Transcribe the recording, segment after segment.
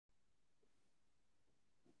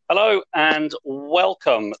Hello and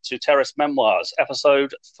welcome to Terrace Memoirs,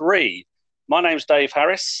 episode 3. My name's Dave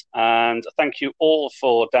Harris, and thank you all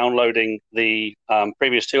for downloading the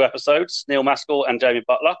previous 2 episodes, Neil Maskell and Jamie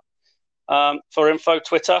Butler. For info,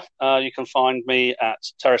 Twitter, you can find me at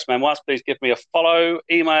Terrace Memoirs. Please give me a follow,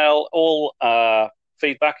 email, all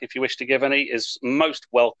feedback, if you wish to give any, is most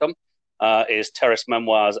welcome, is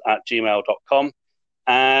terracememoirs@gmail.com.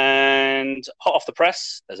 And hot off the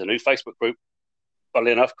press, there's a new Facebook group,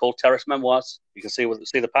 funnily enough, called Terrace Memoirs. You can see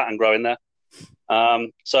the pattern growing there.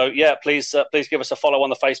 Please give us a follow on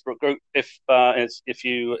the Facebook group if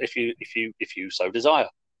you so desire.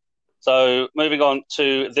 So moving on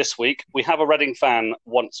to this week, we have a Reading fan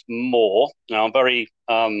once more. Now I'm very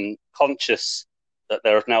conscious that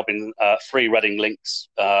there have now been 3 Reading links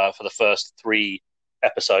for the first 3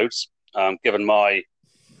 episodes. Given my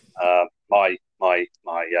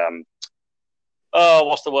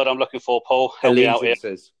what's the word I'm looking for, Paul? Help me out here.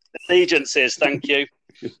 Allegiances, thank you.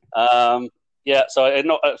 So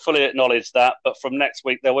I fully acknowledge that, but from next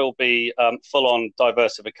week there will be full-on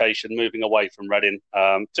diversification, moving away from Reading.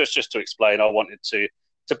 Just to explain, I wanted to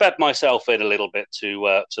bed myself in a little bit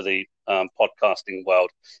to the podcasting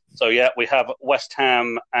world. So we have West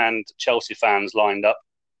Ham and Chelsea fans lined up,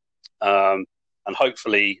 and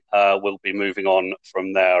hopefully we'll be moving on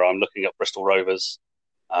from there. I'm looking at Bristol Rovers.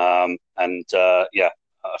 And a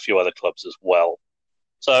few other clubs as well.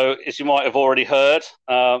 So, as you might have already heard,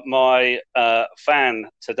 my fan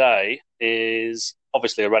today is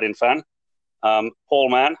obviously a Reading fan. Paul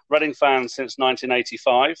Mann, Reading fan since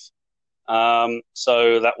 1985.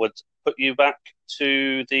 So that would put you back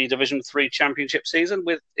to the Division 3 Championship season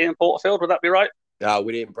with Ian Porterfield. Would that be right?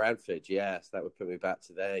 William Bradford, yes. That would put me back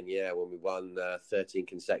to then, when we won 13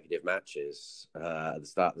 consecutive matches at the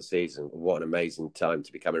start of the season. What an amazing time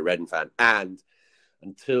to become a Reading fan. And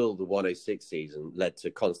until the 106 season led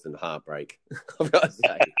to constant heartbreak, I've got to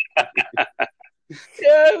say.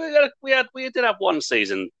 We did have one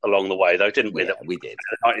season along the way, though, didn't we? Yeah, we did.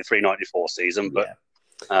 The 93-94 season, but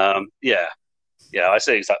I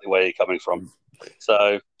see exactly where you're coming from.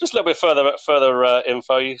 So, just a little bit further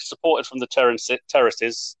info. You supported from the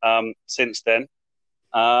terraces since then,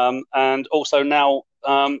 and also now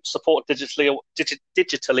support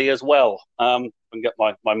digitally as well. I can get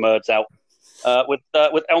my words out with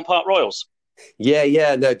Elm Park Royals.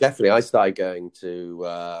 No, definitely. I started going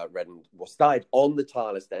to Reading. Well, started on the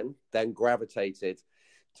Tilers then gravitated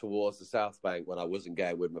towards the South Bank when I wasn't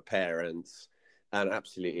going with my parents. And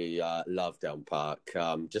absolutely loved Elm Park.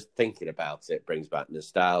 Just thinking about it brings back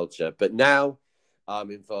nostalgia. But now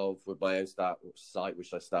I'm involved with my own site,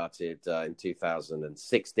 which I started in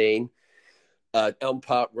 2016. Elm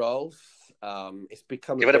Park Royals. It's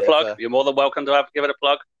become give it a plug. You're more than welcome to give it a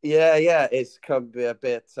plug. Yeah. It's come a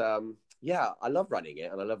bit. I love running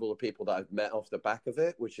it, and I love all the people that I've met off the back of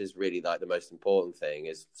it, which is really like the most important thing.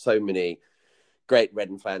 Is so many great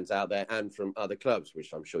Reading fans out there and from other clubs,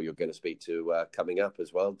 which I'm sure you're going to speak to coming up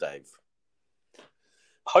as well, Dave.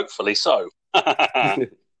 Hopefully so.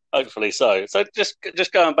 Hopefully so. So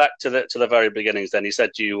just going back to the very beginnings, then you said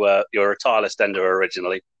you're a Tilers Stender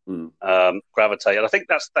originally, gravitated. I think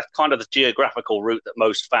that's kind of the geographical route that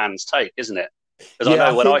most fans take, isn't it? Because I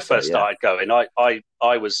know when I first started going, I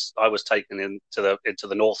was taken into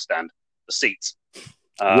the North Stand, the seats.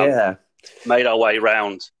 Made our way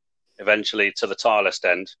round eventually to the Tilers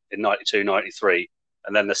End in 92, 93,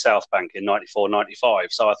 and then the South Bank in 94, 95.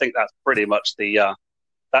 So I think that's pretty much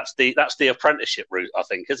that's the apprenticeship route, I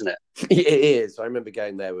think, isn't it? It is. I remember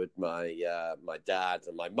going there with my dad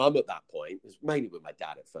and my mum at that point. It was mainly with my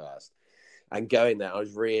dad at first. And going there, I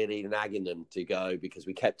was really nagging them to go because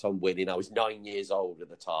we kept on winning. I was 9 years old at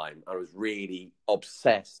the time. I was really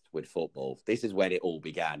obsessed with football. This is when it all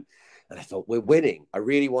began. And I thought, we're winning. I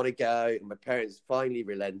really want to go. And my parents finally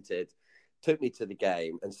relented, took me to the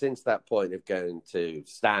game. And since that point of going to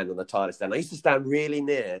stand on the Tilers Stand, I used to stand really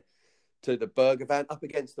near to the burger van up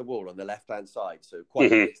against the wall on the left-hand side. So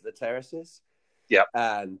quite near to the terraces. Yeah.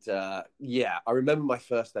 And I remember my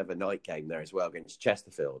first ever night game there as well against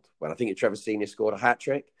Chesterfield when I think Trevor Senior scored a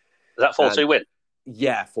hat-trick. Was that 4-2 win?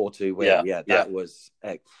 Yeah, 4-2 win. Yeah, that was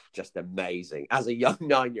just amazing. As a young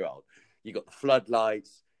 9-year-old, you got the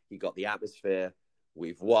floodlights, you got the atmosphere,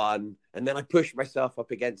 we've won. And then I pushed myself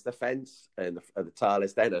up against the fence and the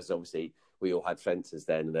Tilers then, as obviously we all had fences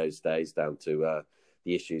then in those days down to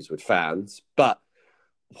the issues with fans. But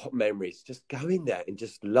what memories, just going there and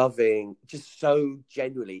just loving, just so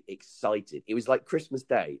genuinely excited. It was like Christmas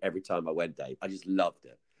Day every time I went, Dave. I just loved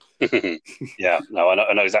it.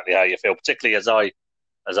 I know exactly how you feel, particularly as I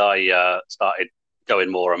started going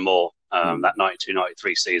more and more that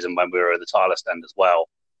 92-93 season when we were at the Tilers End as well.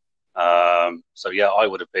 So yeah, I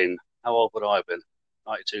would have been. How old would I have been?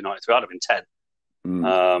 92, 93. I'd have been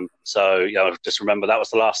 10. So yeah, I just remember that was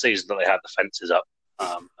the last season that they had the fences up.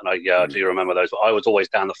 And I do remember those. But I was always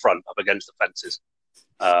down the front, up against the fences,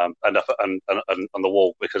 and up and on the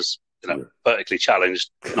wall because vertically challenged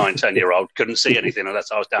 9-10-year-old couldn't see anything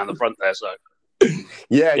unless I was down the front there. So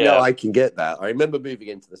yeah, no, I can get that. I remember moving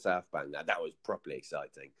into the South Bank. Now that was properly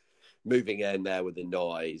exciting. Moving in there with the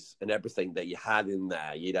noise and everything that you had in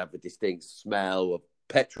there, you'd have a distinct smell of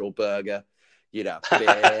petrol burger. You'd have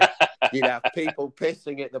beer. You'd have people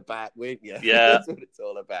pissing at the back, wouldn't you? Yeah, that's what it's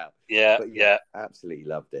all about. Yeah, but absolutely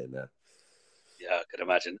loved it in there. Yeah, I can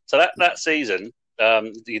imagine. So that season,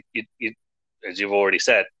 you, as you've already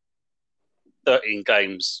said, 13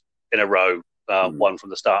 games in a row, won from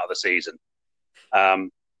the start of the season,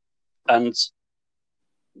 and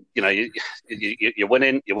you're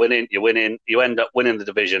winning, you end up winning the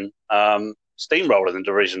division, steamrolling the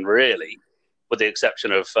division really, with the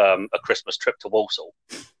exception of a Christmas trip to Walsall,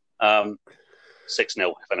 6-0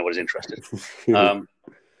 if anybody's interested.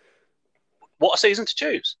 What a season to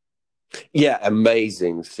choose! Yeah,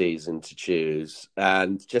 amazing season to choose.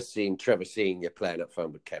 And just seeing Trevor Senior playing up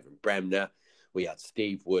front with Kevin Bremner. We had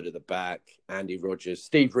Steve Wood at the back, Andy Rogers,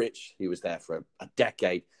 Steve Rich, he was there for a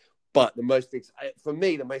decade. But for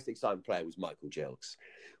me, the most exciting player was Michael Gilks.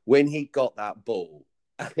 When he got that ball,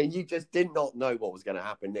 and you just did not know what was going to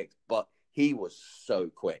happen next, but he was so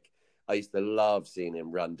quick. I used to love seeing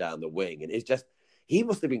him run down the wing. And it's just, he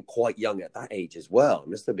must have been quite young at that age as well.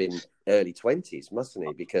 He must have been early 20s, mustn't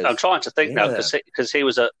he? Because I'm trying to think now, because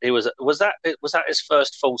was that his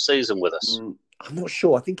first full season with us? I'm not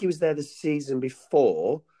sure. I think he was there the season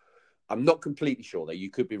before. I'm not completely sure, though. You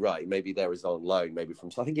could be right. Maybe there was on loan, maybe from...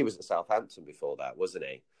 I think he was at Southampton before that, wasn't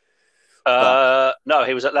he? No,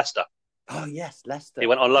 he was at Leicester. Oh, yes, Leicester. He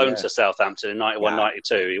went on loan to Southampton in 91,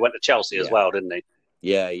 92. He went to Chelsea as well, didn't he?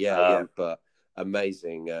 Yeah. But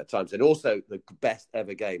amazing times. And also the best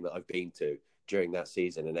ever game that I've been to during that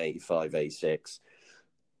season in 85, 86.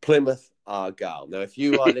 Plymouth Argyle. Now, if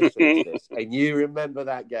you are listening to this and you remember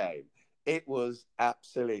that game, it was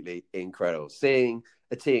absolutely incredible. Seeing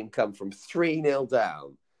a team come from 3-0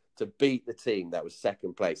 down to beat the team that was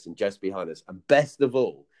second place and just behind us. And best of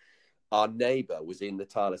all, our neighbour was in the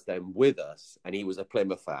Tyler Stand with us, and he was a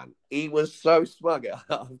Plymouth fan. He was so smug at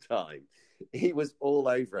half time. He was all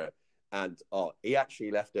over it. And he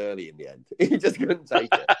actually left early in the end. He just couldn't take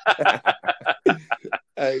it.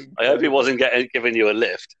 I hope he wasn't giving you a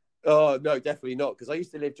lift. Oh, no, definitely not. Because I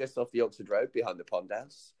used to live just off the Oxford Road behind the Pond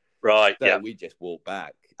House. Right, so we just walked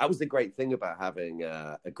back. That was the great thing about having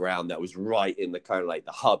a ground that was right in the kind of like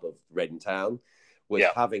the hub of Reading Town, was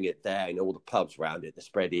having it there and all the pubs around it, the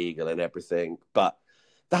Spread Eagle and everything. But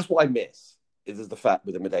that's what I miss, is the fact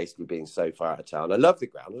with the Medeski being so far out of town. I love the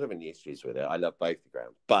ground. I don't have any issues with it. I love both the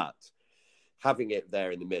grounds. But having it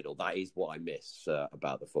there in the middle, that is what I miss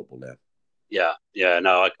about the football now. Yeah,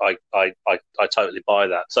 no, I totally buy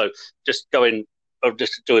that. So just doing a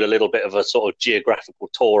little bit of a sort of geographical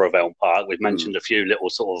tour of Elm Park. We've mentioned a few little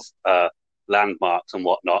sort of landmarks and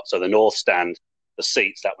whatnot. So the North Stand, the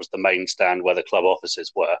seats, that was the main stand where the club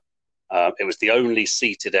offices were. It was the only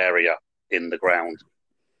seated area in the ground.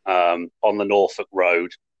 On the Norfolk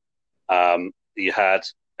Road, you had,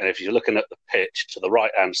 and if you're looking at the pitch to the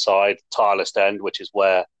right-hand side, Tilehurst End, which is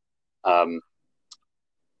where Paul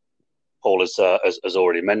has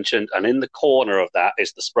already mentioned. And in the corner of that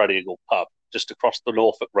is the Spread Eagle pub, just across the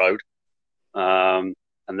Norfolk Road. And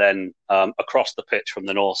then across the pitch from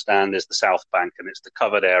the North Stand is the South Bank, and it's the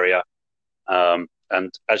covered area. And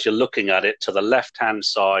as you're looking at it, to the left-hand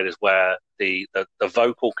side is where the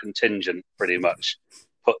vocal contingent pretty much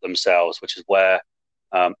put themselves, which is where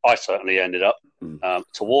I certainly ended up,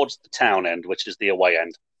 towards the town end, which is the away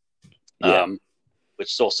end.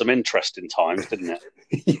 Which saw some interesting times, didn't it?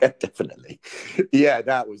 Yeah, definitely. Yeah,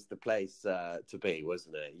 that was the place to be,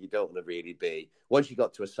 wasn't it? You don't want to really be... Once you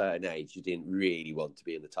got to a certain age, you didn't really want to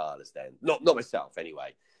be in the Tilehurst End. Not myself,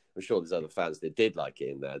 anyway. I'm sure there's other fans that did like it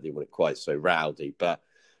in there. They didn't want it quite so rowdy. But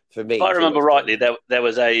for me... If I remember rightly, there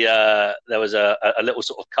was a little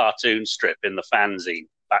sort of cartoon strip in the fanzine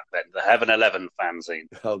back then, the Heaven 11 fanzine.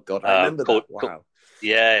 Oh, God, I remember that. Wow.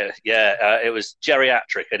 It was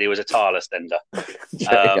geriatric, and he was a Tilehurst Ender.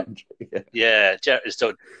 So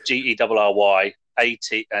Gerry,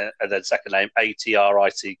 and then second name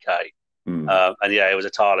Atrick. And it was a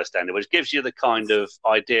Tilehurst Ender, which gives you the kind of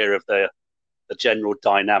idea of the general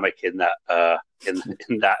dynamic in that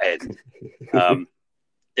in that end.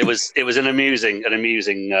 It was an amusing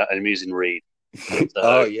read.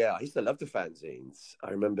 So, I used to love the fanzines.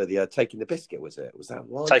 I remember the Taking the Biscuit. Was that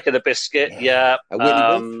one? Taking the Biscuit, yeah.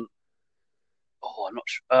 Whitney I'm not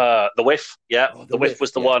sure. The Whiff, yeah. The Whiff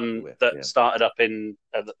was the one that started up in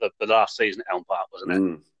the last season at Elm Park, wasn't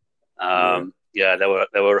it? Yeah, there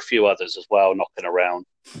were a few others as well knocking around.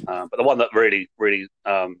 But the one that really, really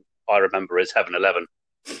I remember is Heaven 11.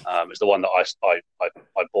 It's the one that I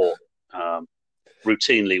bought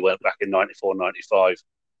routinely back in 94, 95.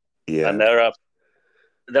 Yeah. And they're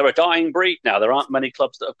a dying breed now. There aren't many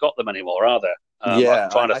clubs that have got them anymore, are there?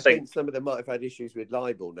 I think some of them might have had issues with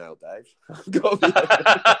libel now, Dave.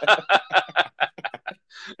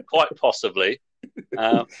 Quite possibly.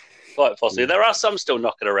 Quite possibly. There are some still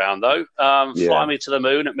knocking around, though. Fly Me to the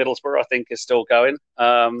Moon at Middlesbrough, I think, is still going.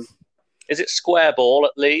 Is it Square Ball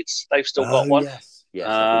at Leeds? They've still got one. Yes,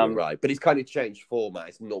 I think you're right. But it's kind of changed format.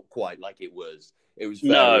 It's not quite like it was. It was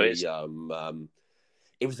very...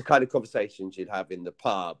 it was the kind of conversations you'd have in the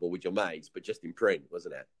pub or with your mates, but just in print,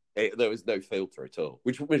 wasn't it? There was no filter at all,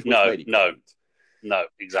 which was really No,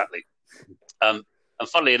 exactly. And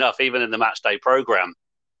funnily enough, even in the match day programme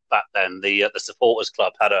back then, the supporters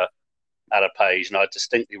club had a page, and I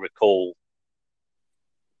distinctly recall,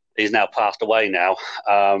 he's now passed away now,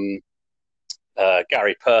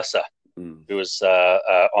 Gary Purser, who was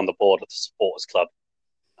on the board of the supporters club.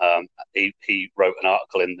 He wrote an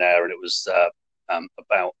article in there, and it was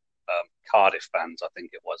about Cardiff fans, I think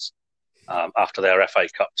it was. After their FA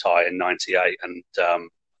Cup tie in '98, and I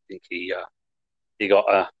think he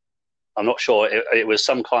got I'm not sure, it was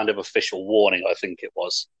some kind of official warning, I think it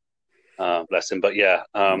was, bless him. But you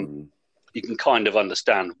can kind of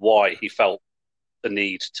understand why he felt the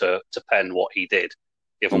need to pen what he did,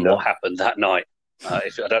 given what happened that night.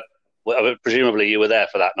 Presumably you were there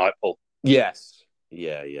for that night, Paul. Yes,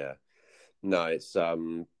 yeah. No, it's I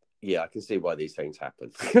can see why these things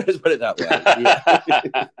happen. Let's put it that way.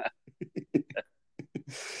 Yeah.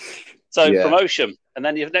 So promotion, and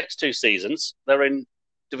then your next two seasons, they're in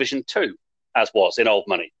Division 2, as was in old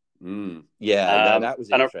money. That was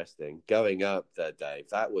interesting. Going up there, Dave,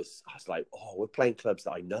 I was like, we're playing clubs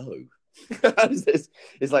that I know.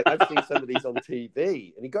 It's like, I've seen some of these on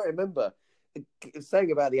TV. And you got to remember,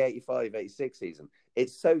 saying about the 85-86 season,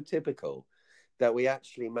 it's so typical that we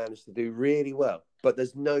actually managed to do really well, but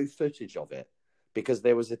there's no footage of it because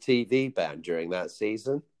there was a TV ban during that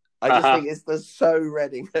season. I just think it's so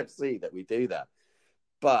Reading FC that we do that.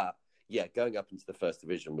 But yeah, going up into the first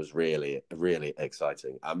division was really, really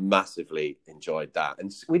exciting. I massively enjoyed that.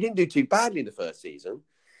 And we didn't do too badly in the first season.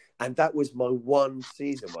 And that was my one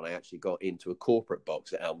season when I actually got into a corporate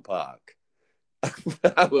box at Elm Park.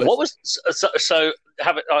 I've been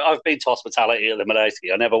to hospitality at the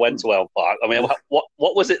Milady. I never went to Elm Park. I mean, what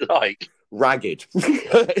was it like? Ragged.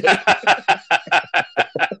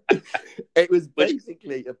 It was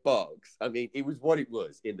basically a box. I mean, it was what it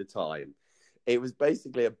was in the time. It was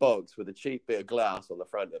basically a box with a cheap bit of glass on the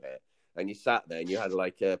front of it. And you sat there and you had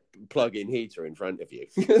like a plug-in heater in front of you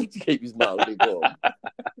to keep you mildly warm. I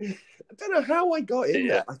don't know how I got in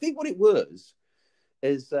there. I think what it was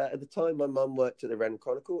is at the time my mum worked at the Reading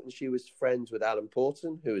Chronicle, and she was friends with Alan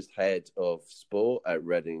Porton, who was head of sport at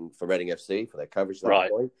Reading for Reading FC for their coverage at that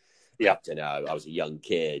point. Yeah, I don't know. I was a young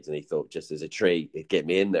kid, and he thought just as a treat, it'd get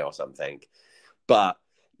me in there or something. But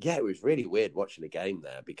yeah, it was really weird watching the game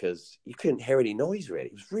there because you couldn't hear any noise. Really,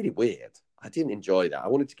 it was really weird. I didn't enjoy that. I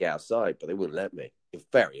wanted to get outside, but they wouldn't let me. It was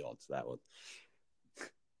very odd, that one.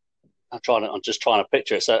 I'm just trying to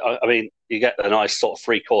picture it. So, I mean, you get a nice sort of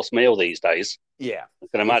 3-course meal these days. Yeah, I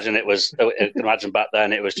can imagine imagine back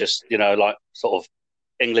then it was just like sort of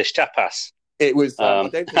English tapas. It was. I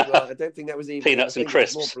don't think that was even peanuts and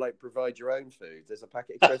crisps. More like provide your own food. There's a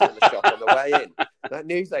packet of crisps in the shop on the way in. That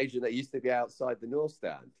newsagent that used to be outside the North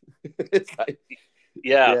Stand. It's like,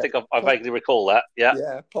 I think I vaguely recall that.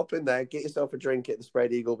 Yeah, pop in there, get yourself a drink at the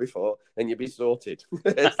Spread Eagle before, and you'll be sorted.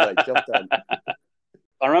 It's like job done.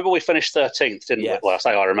 I remember we finished 13th, didn't we? Well, I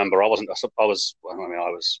say I remember. I was 5,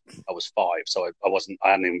 so I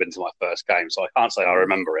hadn't even been to my first game, so I can't say I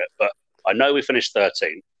remember it. But I know we finished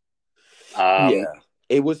 13th.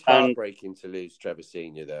 It was heartbreaking to lose Trevor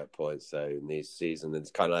Senior there at points, though, in this season. And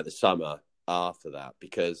it's kind of like the summer after that,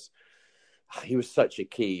 because he was such a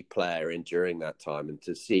key player during that time, and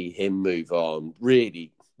to see him move on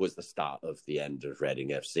really was the start of the end of Reading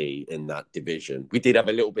FC in that division. We did have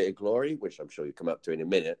a little bit of glory, which I'm sure you'll come up to in a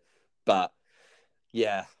minute, but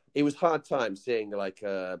yeah, it was hard time seeing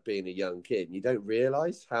being a young kid, and you don't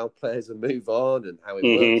realise how players will move on and how it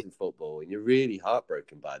works in football, and you're really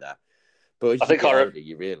heartbroken by that. But as you get older,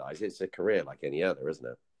 you realise it's a career like any other, isn't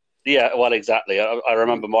it? Yeah, well, exactly. I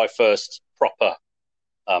remember my first proper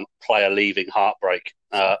player leaving heartbreak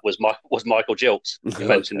was Michael Gilks. You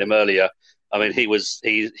mentioned him earlier. I mean, he was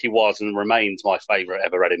and remains my favourite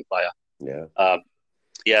ever Reading player.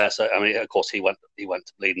 Yeah. So I mean, of course, he went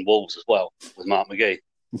to Bleeding Wolves as well with Mark McGee,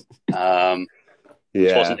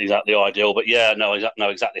 which wasn't exactly ideal. But yeah, know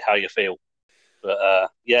exactly how you feel.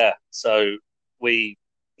 But so we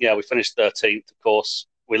finished 13th. Of course,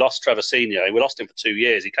 we lost Trevor Senior. We lost him for 2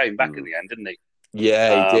 years. He came back in the end, didn't he?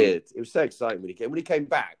 Yeah, he did. It was so exciting when he came. When he came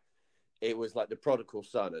back, it was like the prodigal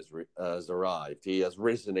son has arrived. He has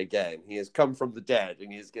risen again. He has come from the dead,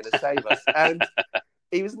 and he is going to save us. And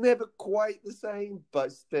he was never quite the same,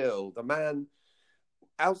 but still, the man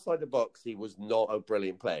outside the box, he was not a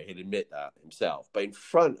brilliant player. He'd admit that himself. But in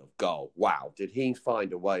front of goal, wow, did he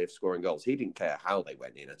find a way of scoring goals? He didn't care how they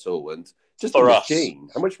went in at all. And just a machine.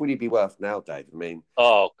 How much would he be worth now, Dave? I mean,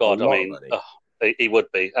 oh God, I mean, he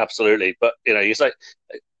would be absolutely. But he's like,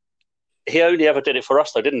 he only ever did it for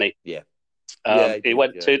us, though, didn't he? Yeah. He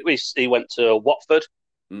went to Watford.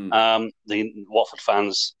 The Watford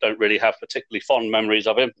fans don't really have particularly fond memories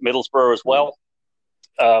of him. Middlesbrough as well.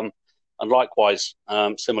 And likewise,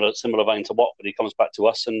 similar vein to Watford, he comes back to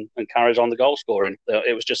us and carries on the goal scoring.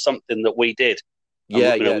 It was just something that we did. We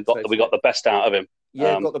got the best out of him.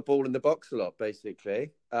 Yeah, got the ball in the box a lot,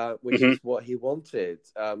 basically, which is what he wanted.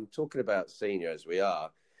 Talking about senior as we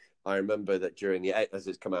are, I remember that during as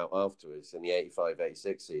it's come out afterwards, in the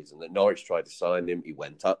 85-86 season, that Norwich tried to sign him. He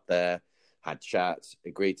went up there, had chats,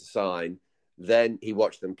 agreed to sign. Then he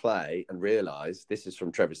watched them play and realised, this is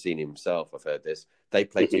from Trevor Senior himself, I've heard this, they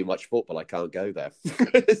play too much football, I can't go there.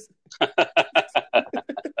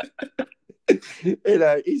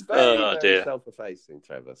 He's very self-effacing,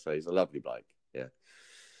 Trevor, so he's a lovely bloke. Yeah.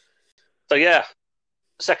 So,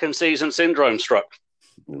 second season syndrome struck.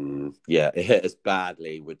 It hit us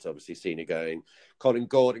badly with obviously Senior going, Colin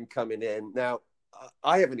Gordon coming in. Now,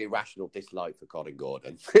 I have an irrational dislike for Colin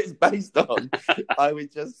Gordon. It's based on I was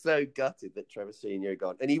just so gutted that Trevor Senior had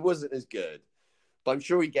gone, and he wasn't as good. But I'm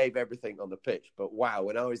sure he gave everything on the pitch. But wow,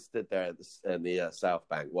 when I was stood there in the South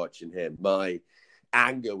Bank watching him, my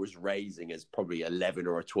anger was raising as probably 11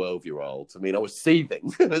 or a 12-year-old. I mean, I was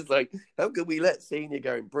seething. I was like, how could we let Senior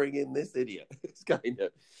go and bring in this idiot? It's kind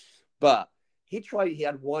of, but he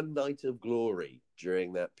had one night of glory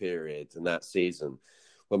during that period and that season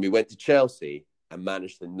when we went to Chelsea and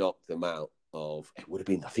managed to knock them out of, it would have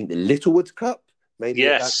been, I think, the Littlewoods Cup, maybe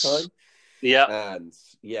at that time. Yeah. And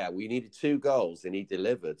we needed 2 goals and he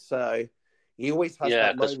delivered. So he always has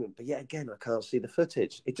that moment. But again, I can't see the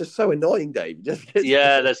footage. It's just so annoying, Dave.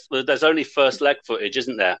 There's only first leg footage,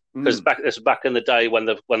 isn't there? Because this was back in the day when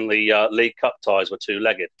the League Cup ties were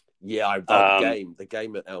 2-legged. Yeah, the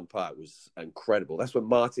game at Elm Park was incredible. That's when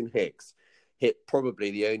Martin Hicks hit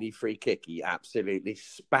probably the only free kick he absolutely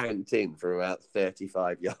spanked in from about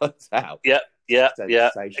 35 yards out. Yeah.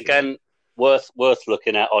 Again, worth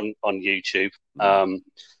looking at on YouTube.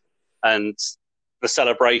 And the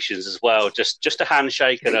celebrations as well. Just a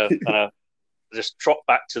handshake and a just trot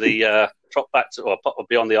back to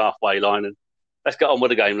beyond the halfway line and let's get on with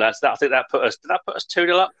the game, lads. I think that put us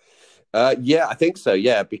 2-0 up. I think so.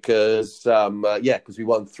 Yeah, because we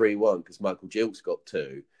won 3-1 because Michael Gilks got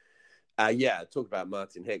 2. Talk about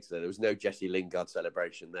Martin Hicks. There was no Jesse Lingard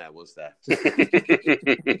celebration there, was there?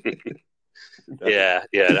 No,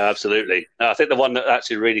 absolutely. No, I think the one that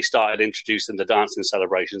actually really started introducing the dancing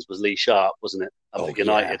celebrations was Lee Sharp, wasn't it? Up at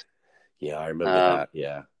United. Yeah, I remember that.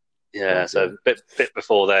 Yeah. Yeah, so a bit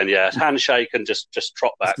before then, handshake and just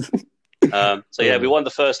trot back. We won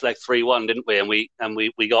the first leg 3-1, didn't we? And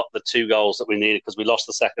we got the 2 goals that we needed because we lost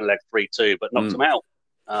the second leg 3-2, but knocked them out.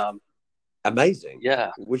 Amazing. Yeah.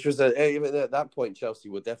 Which was, even at that point, Chelsea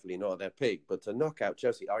were definitely not at their peak. But to knock out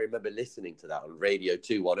Chelsea, I remember listening to that on Radio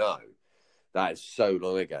 210. That is so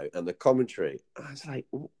long ago. And the commentary, I was like,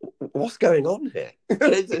 what's going on here?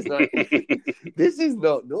 This is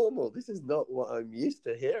not normal. This is not what I'm used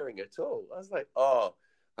to hearing at all. I was like,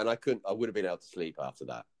 and I would have been able to sleep after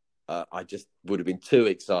that. I just would have been too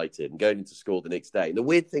excited and going into school the next day. And the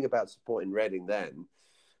weird thing about supporting Reading then,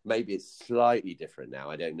 maybe it's slightly different now,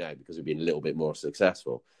 I don't know, because we've been a little bit more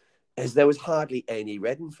successful, is there was hardly any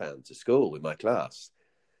Reading fans at school in my class.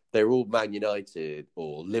 They were all Man United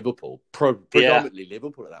or Liverpool, predominantly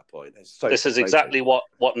Liverpool at that point. This is exactly what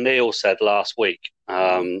Neil said last week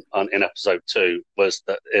in episode 2, was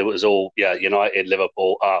that it was all, United,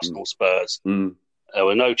 Liverpool, Arsenal, Spurs. There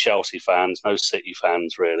were no Chelsea fans, no City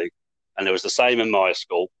fans, really. And it was the same in my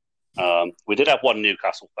school. We did have one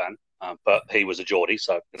Newcastle fan, but he was a Geordie,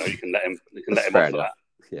 so you can let him off for that.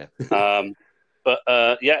 Yeah.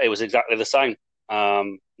 It was exactly the same.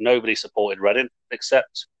 Nobody supported Reading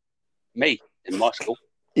except me in my school.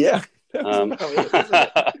 Yeah. That's about it, isn't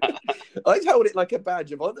it? I held it like a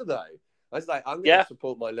badge of honour, though. I was like, I'm going to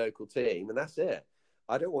support my local team, and that's it.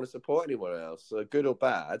 I don't want to support anyone else, so good or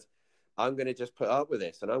bad. I'm going to just put up with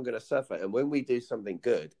this, and I'm going to suffer. And when we do something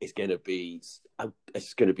good, it's going to be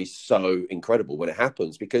so incredible when it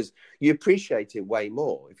happens, because you appreciate it way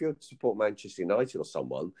more. If you support Manchester United or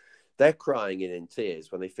someone, they're crying in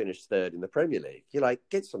tears when they finish third in the Premier League. You're like,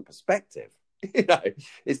 get some perspective.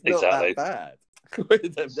 It's not that bad.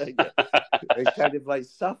 And kind of like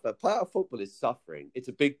suffer. Part of football is suffering. It's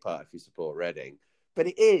a big part if you support Reading. But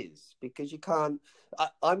it is, because you can't...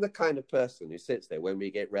 I'm the kind of person who sits there when we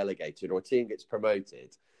get relegated or a team gets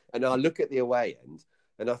promoted, and I look at the away end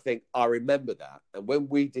and I think, I remember that. And when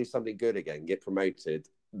we do something good again, get promoted,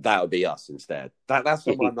 that'll be us instead. That's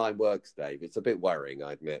how my mind works, Dave. It's a bit worrying,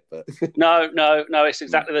 I admit. But No, it's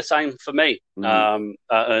exactly the same for me.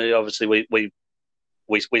 Obviously,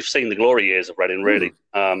 we've seen the glory years of Reading, really.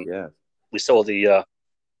 We saw the...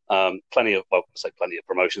 plenty of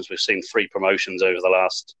promotions. We've seen 3 promotions over the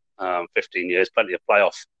last 15 years, plenty of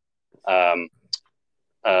playoff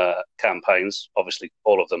campaigns. Obviously,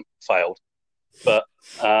 all of them failed. But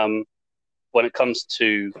when it comes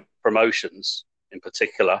to promotions in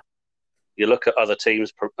particular, you look at other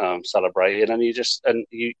teams celebrating, and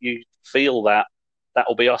you feel that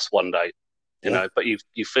will be us one day, you know. But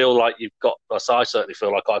you feel like you've got. I certainly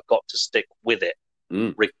feel like I've got to stick with it.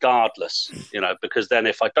 Regardless, you know, because then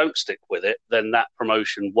if I don't stick with it, then that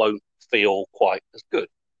promotion won't feel quite as good.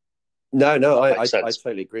 No, I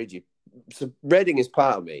totally agree with you. So Reading is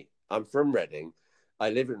part of me. I'm from Reading. I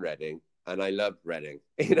live in Reading, and I love Reading.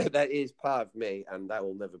 You know, that is part of me, and that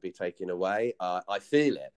will never be taken away. I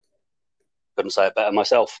feel it. Couldn't say it better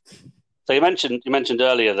myself. So you mentioned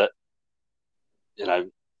earlier that, you know,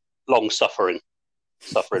 long suffering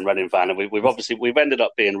Reading fan, and we've ended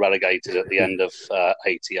up being relegated at the end of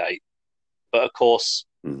 '88. But of course,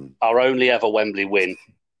 our only ever Wembley win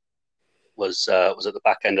was at the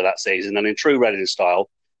back end of that season, and in true Reading style,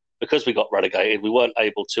 because we got relegated, we weren't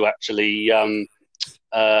able to actually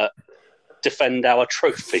defend our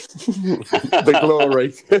trophy, the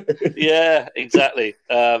glory. Yeah, exactly.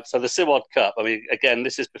 So the Siward Cup. I mean, again,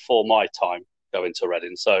 this is before my time going to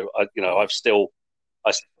Reading, so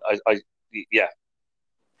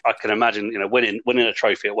I can imagine, you know, winning a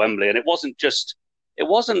trophy at Wembley, and it wasn't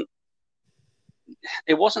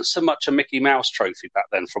so much a Mickey Mouse trophy back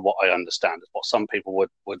then, from what I understand, is what some people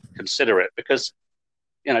would consider it, because,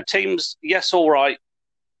 you know, teams, yes, all right,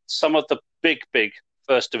 some of the big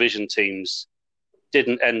first division teams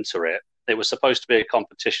didn't enter it. It was supposed to be a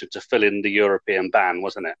competition to fill in the European ban,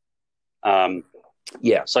 wasn't it?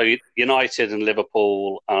 So United and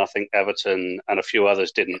Liverpool, and I think Everton and a few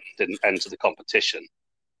others didn't enter the competition.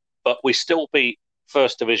 But we still beat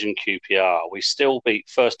First Division QPR. We still beat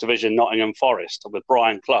First Division Nottingham Forest with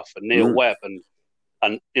Brian Clough and Neil Webb, and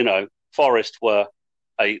you know, Forest were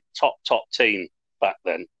a top team back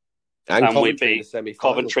then. And we beat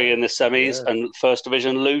Coventry in the semis, and First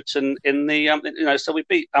Division Luton in the you know. So we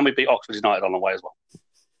beat Oxford United on the way as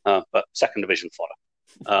well, but Second Division fodder.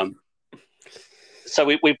 So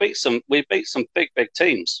we beat some big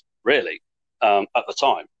teams, really, at the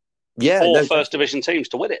time. First Division teams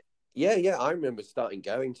to win it. Yeah. I remember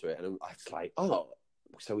going to it, and I was like,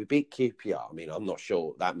 so we beat QPR. I mean, I'm not sure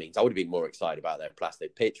what that means. I would have been more excited about their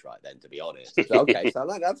plastic pitch right then, to be honest. So, so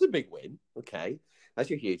like, that's a big win. Okay, that's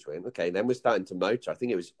a huge win. Okay, then we're starting to motor. I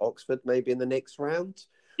think it was Oxford maybe in the next round.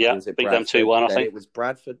 Yeah, beat them 2-1, I think. It was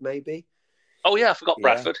Bradford maybe. Oh, yeah, I forgot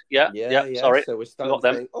Bradford. Yeah. Sorry. So we're starting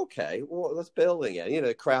to think, okay, well, let's build it. You know,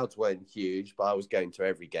 the crowds weren't huge, but I was going to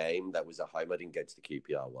every game. That was at home. I didn't go to the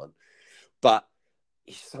QPR one. But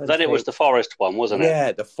then it was the Forest one, wasn't it?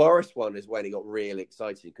 Yeah, the Forest one is when it got really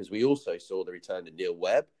exciting, because we also saw the return of Neil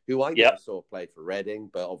Webb, who I never saw played for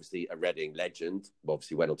Reading, but obviously a Reading legend.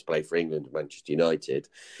 Obviously went on to play for England and Manchester United.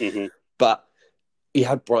 Mm-hmm. But he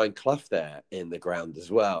had Brian Clough there in the ground as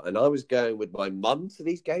well. And I was going with my mum to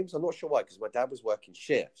these games. I'm not sure why, because my dad was working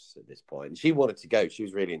shifts at this point. And she wanted to go. She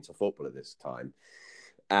was really into football at this time.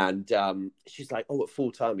 And she's like, at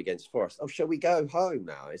full time against Forest. Oh, shall we go home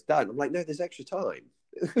now? It's done. I'm like, no, there's extra time.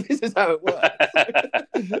 This is how it works.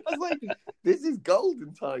 I was like, this is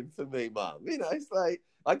golden time for me, Mum. You know, it's like,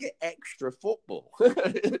 I get extra football.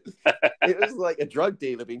 It was like a drug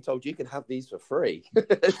dealer being told, you can have these for free.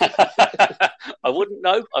 I wouldn't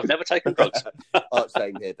know. I've never taken drugs.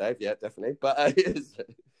 Same here, Dave. Yeah, definitely. But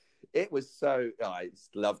it was so, I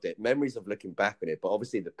loved it. Memories of looking back on it. But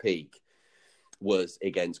obviously the peak was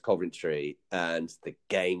against Coventry, and the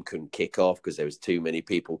game couldn't kick off because there was too many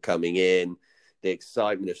people coming in. The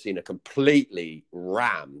excitement of seeing a completely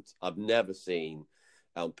rammed. I've never seen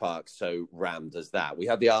Elm Park so rammed as that. We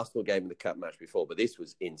had the Arsenal game in the cup match before, but this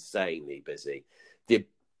was insanely busy.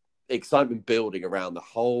 excitement building around the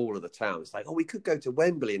whole of the town. It's like, oh, we could go to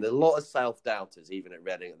Wembley, and a lot of self-doubters, even at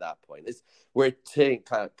Reading at that point. We're a team,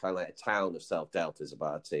 kind of like a town of self-doubters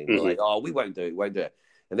about our team. We're like, oh, we won't do it.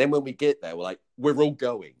 And then when we get there, we're like, we're all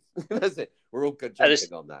going. That's it. We're all good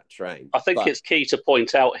jumping on that train. I think it's key to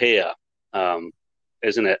point out here,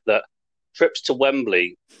 isn't it, that trips to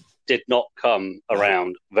Wembley did not come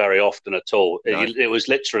around very often at all. No. It was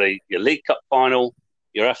literally your League Cup final,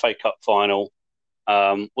 your FA Cup final.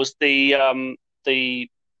 Was it the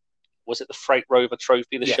Freight Rover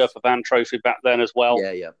Trophy, the Sherpa Van Trophy back then as well?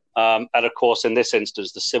 Yeah. And of course, in this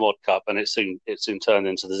instance, the Simod Cup, and it soon turned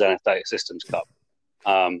into the Zenith Data Systems Cup.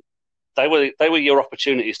 They were your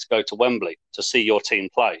opportunities to go to Wembley to see your team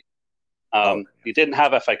play. You didn't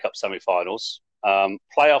have FA Cup semi-finals.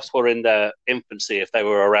 Playoffs were in their infancy if they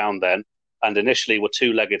were around then, and initially were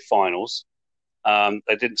two-legged finals.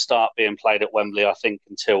 They didn't start being played at Wembley, I think,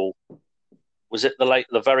 until, was it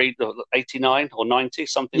the 89 or 90,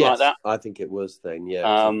 something like that? I think it was then,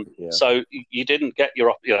 yeah. So you didn't get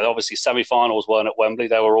your, obviously semi-finals weren't at Wembley.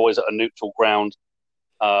 They were always at a neutral ground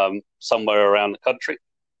somewhere around the country.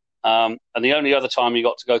 And the only other time you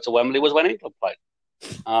got to go to Wembley was when England played.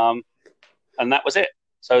 And that was it.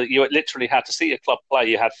 So you literally had to see your club play.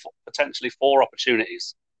 You had potentially 4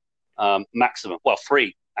 opportunities, maximum. Well,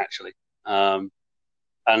 3, actually. And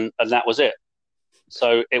that was it.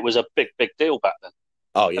 So it was a big, big deal back then.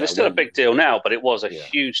 Oh, yeah. And it's still a big deal now, but it was a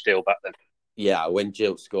huge deal back then. Yeah, when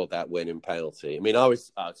Jilt scored that winning penalty. I mean,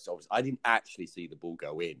 I didn't actually see the ball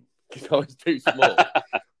go in because I was too small.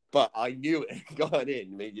 But I knew it going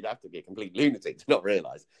in. I mean, you'd have to be a complete lunatic to not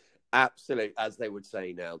realise. Absolute, as they would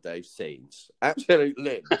say now, Dave, scenes. Absolute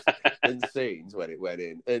limbs and scenes when it went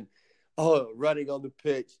in. And, running on the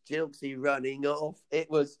pitch, Jilksy running off. It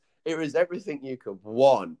was everything you could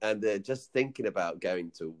want. And just thinking about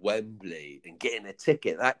going to Wembley and getting a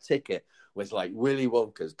ticket, that ticket was like Willy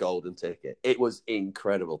Wonka's golden ticket. It was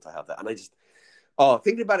incredible to have that. And I just...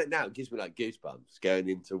 thinking about it now, it gives me like goosebumps going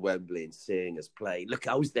into Wembley and seeing us play. Look,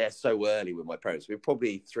 I was there so early with my parents. We were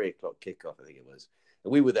probably 3:00 kickoff, I think it was.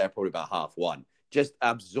 And we were there probably about 1:30, just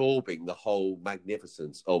absorbing the whole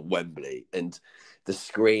magnificence of Wembley. And the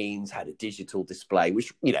screens had a digital display,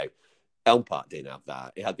 which, Elm Park didn't have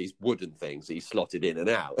that. It had these wooden things that you slotted in and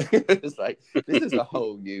out. It's like, this is a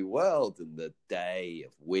whole new world. And the day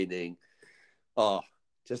of winning,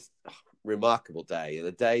 remarkable day, and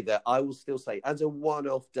a day that I will still say as a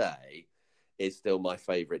one-off day is still my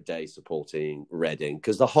favourite day supporting Reading,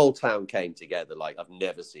 because the whole town came together like I've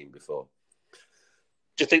never seen before.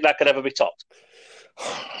 Do you think that could ever be topped?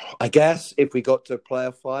 I guess if we got to play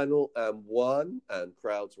a final and won, and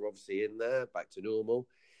crowds were obviously in there, back to normal.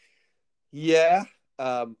 Yeah.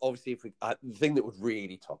 Obviously, the thing that would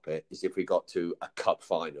really top it is if we got to a cup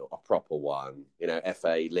final, a proper one,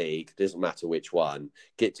 FA League, doesn't matter which one,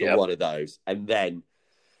 get to one of those. And then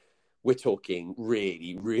we're talking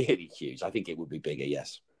really, really huge. I think it would be bigger,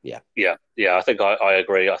 yes. Yeah. I think I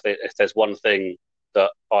agree. I think if there's one thing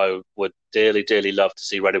that I would dearly, dearly love to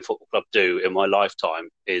see Reading Football Club do in my lifetime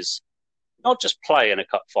is not just play in a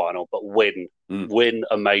cup final, but win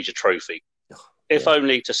a major trophy. If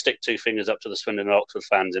only to stick 2 fingers up to the Swindon and Oxford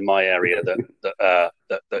fans in my area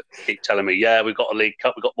that keep telling me, we've got a League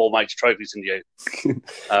Cup, we've got more major trophies than you.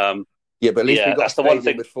 But at least we've got that's the one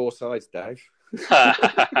thing with 4 sides, Dave.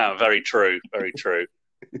 Very true, very true.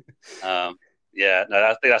 I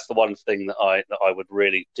think that's the one thing that I would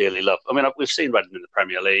really dearly love. I mean, we've seen Reading in the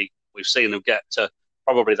Premier League. We've seen them get to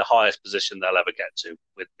probably the highest position they'll ever get to,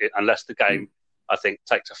 unless the game, I think,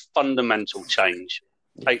 takes a fundamental change.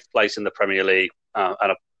 8th place in the Premier League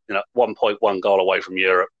and a 1.1 goal away from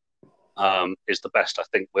Europe is the best I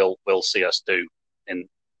think we'll see us do in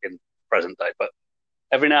present day. But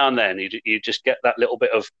every now and then you just get that little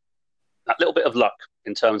bit of luck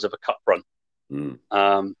in terms of a cup run.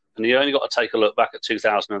 And you only got to take a look back at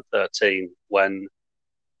 2013 when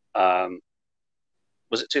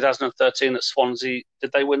was it 2013 that Swansea,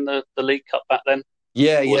 did they win the League Cup back then?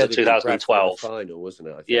 Yeah, was it 2012 final, wasn't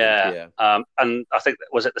it? I think? Yeah. And I think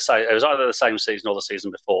was it the same? It was either the same season or the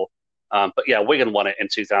season before. But yeah, Wigan won it in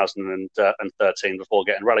 2013 before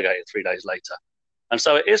getting relegated 3 days later. And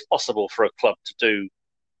so it is possible for a club to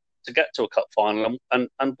get to a cup final and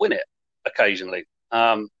win it occasionally.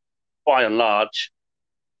 By and large,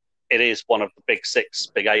 it is one of the big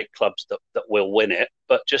 6, big 8 clubs that will win it.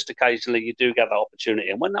 But just occasionally you do get that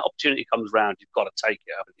opportunity. And when that opportunity comes around, you've got to take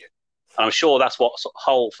it, haven't you? And I'm sure that's what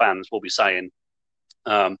Hull fans will be saying,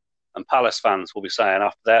 and Palace fans will be saying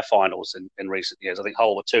after their finals in recent years. I think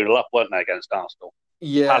Hull were 2-0 up, weren't they, against Arsenal?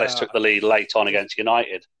 Yeah. Palace took the lead late on against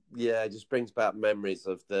United. Yeah, it just brings back memories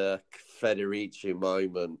of the Federici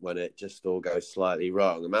moment when it just all goes slightly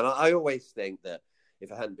wrong. I mean, I always think that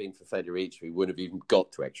if it hadn't been for Federici, we wouldn't have even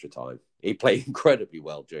got to extra time. He played incredibly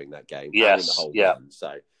well during that game and in the whole run.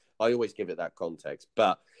 So I always give it that context.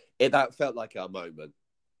 But that felt like our moment.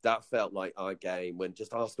 That felt like our game when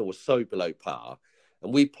just Arsenal was so below par.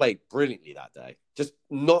 And we played brilliantly that day. Just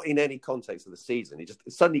not in any context of the season. It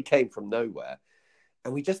suddenly came from nowhere.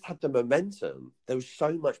 And we just had the momentum. There was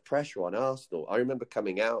so much pressure on Arsenal. I remember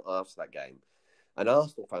coming out after that game, and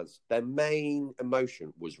Arsenal fans, their main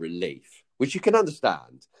emotion was relief, which you can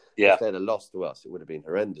understand. Yeah. If they'd have lost to us, it would have been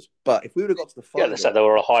horrendous. But if we would have got to the final... Yeah, they said they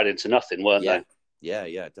were hiding to nothing, weren't they?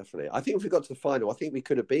 Yeah, definitely. I think if we got to the final, I think we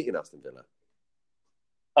could have beaten Aston Villa.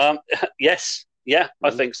 Yes. Yeah, I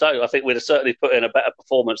think so. I think we'd have certainly put in a better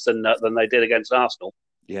performance than they did against Arsenal.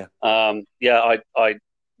 Yeah. They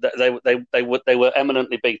were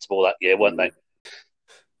eminently beatable that year, weren't they?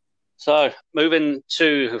 So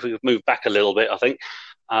if we move back a little bit, I think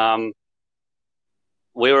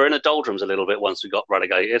we were in a doldrums a little bit once we got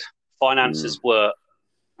relegated. Finances were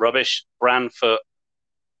rubbish. Branfoot,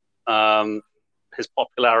 his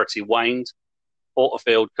popularity waned.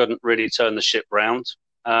 Porterfield couldn't really turn the ship round,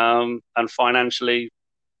 and financially,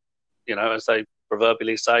 as they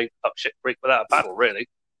proverbially say, up shit creek without a paddle, really.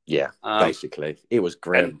 Yeah, basically. It was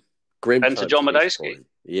grim. And to John Medeski.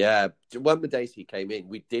 Yeah, when Medeski came in,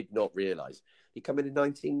 we did not realise. He came in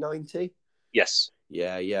 1990? Yes.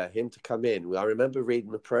 Yeah, him to come in. I remember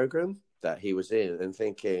reading the programme that he was in and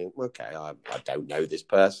thinking, okay, I don't know this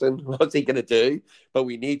person. What's he going to do? But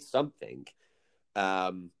we need something.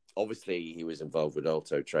 Obviously, he was involved with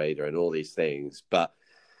Auto Trader and all these things, but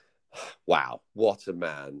wow, what a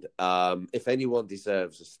man. If anyone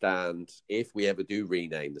deserves a stand, if we ever do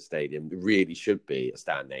rename the stadium, it really should be a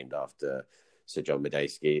stand named after Sir John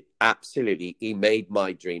Medeski. Absolutely, he made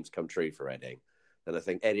my dreams come true for Reading. And I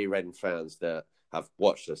think Eddie Reading fans that have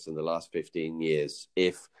watched us in the last 15 years,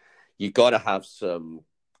 if you got to have some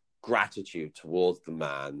gratitude towards the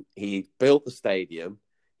man. He built the stadium,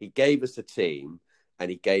 he gave us a team, and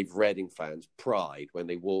he gave Reading fans pride when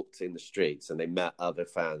they walked in the streets and they met other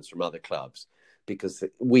fans from other clubs, because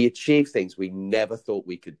we achieved things we never thought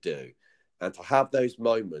we could do. And to have those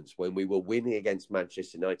moments when we were winning against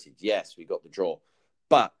Manchester United, yes, we got the draw,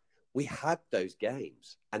 but we had those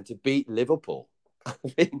games. And to beat Liverpool, I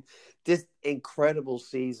mean, just incredible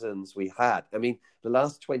seasons we had. I mean, the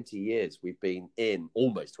last 20 years we've been in,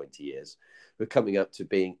 almost 20 years, we're coming up to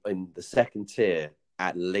being in the second tier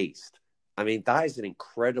at least. I mean, that is an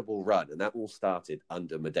incredible run, and that all started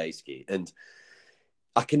under Medeski. And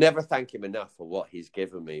I can never thank him enough for what he's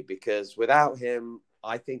given me, because without him,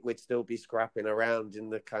 I think we'd still be scrapping around in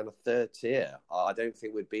the kind of third tier. I don't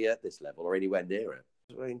think we'd be at this level or anywhere near it.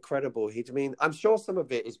 Incredible. I'm sure some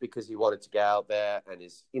of it is because he wanted to get out there, and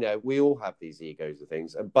we all have these egos and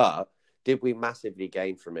things. But did we massively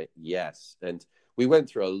gain from it? Yes. And we went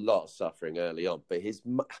through a lot of suffering early on. But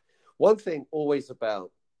one thing always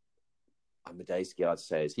about Medeski, I'd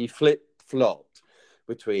say, is he flip-flopped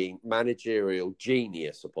between managerial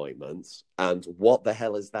genius appointments and what the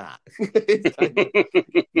hell is that?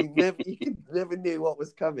 You never knew what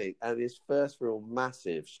was coming. And his first real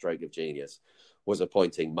massive stroke of genius was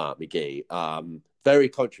appointing Mark McGee. Very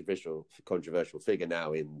controversial figure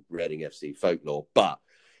now in Reading FC folklore, but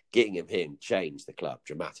getting him in changed the club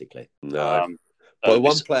dramatically. But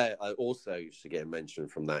one player I also should get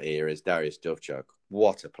mentioned from that era is Dariusz Dovchuk.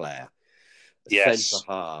 What a player. Yes. Centre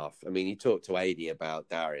half. I mean, he talked to Adi about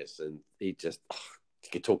Darius, and he just, you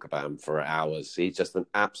could talk about him for hours. He's just an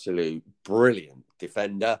absolute brilliant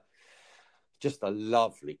defender. Just a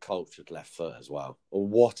lovely cultured left foot as well.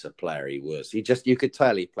 What a player he was. You could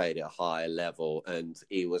tell he played at a higher level, and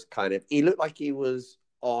he looked like he was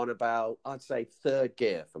on about, I'd say, third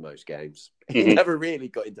gear for most games. He never really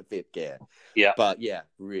got into fifth gear. Yeah. But yeah,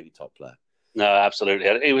 really top player. No, absolutely.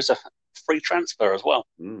 He was a free transfer as well.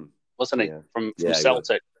 Wasn't he? Yeah. From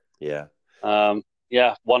Celtic. Yeah.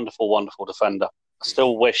 Wonderful, wonderful defender. I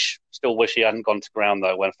still wish he hadn't gone to ground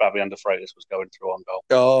though when Fabian de Freitas was going through on goal.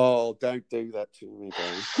 Oh, don't do that to me,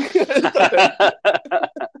 Dave.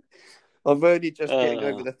 I'm only just getting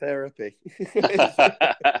over the therapy.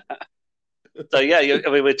 So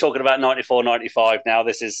we're talking about 94-95 now.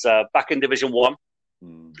 This is back in Division 1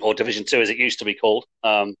 or Division 2 as it used to be called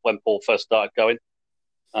when Paul first started going.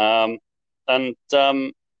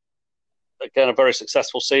 Again, a very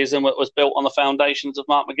successful season that was built on the foundations of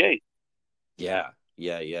Mark McGee. Yeah.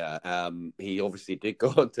 He obviously did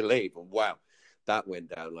go on to leave, and wow, that went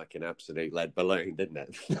down like an absolute lead balloon, didn't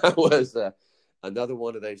it? That was another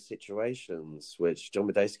one of those situations which John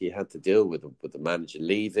Medeski had to deal with the manager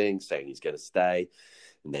leaving, saying he's going to stay,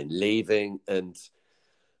 and then leaving. And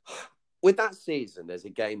with that season, there's a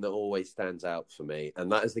game that always stands out for me,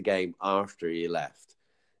 and that is the game after he left.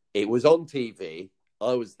 It was on TV.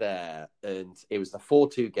 I was there, and it was the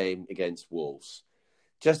 4-2 game against Wolves.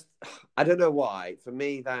 Just, I don't know why. For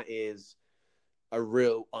me, that is a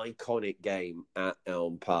real iconic game at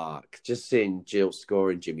Elm Park. Just seeing Jill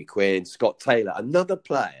scoring, Jimmy Quinn, Scott Taylor, another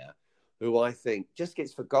player who I think just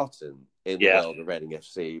gets forgotten in the world of Reading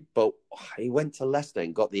FC. But he went to Leicester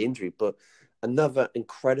and got the injury. But another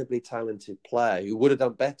incredibly talented player who would have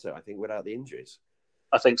done better, I think, without the injuries.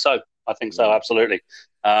 I think so, absolutely.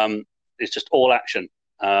 It's just all action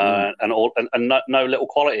and no little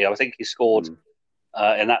quality. I think he scored...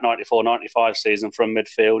 in that 94-95 season from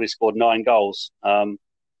midfield, he scored 9 goals. I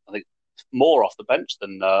think more off the bench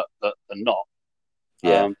than not.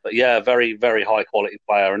 But yeah, very, very high quality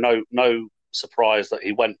player. And no surprise that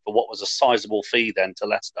he went for what was a sizable fee then to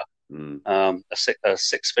Leicester. A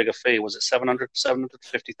 6-figure fee. Was it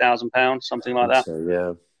 £750,000, something like that?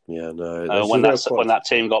 So, no. When that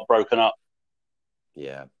team got broken up.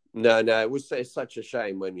 Yeah. No, it's such a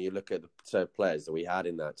shame when you look at the players that we had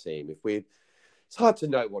in that team. It's hard to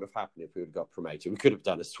know what would have happened if we would have got promoted. We could have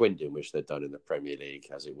done a Swindon, which they'd done in the Premier League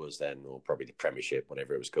as it was then, or probably the Premiership,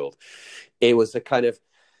 whatever it was called. It was a kind of,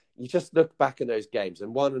 you just look back at those games.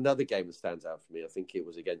 And another game that stands out for me, I think it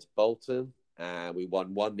was against Bolton. We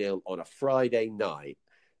won 1-0 on a Friday night.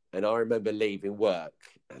 And I remember leaving work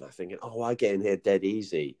and I thinking, I get in here dead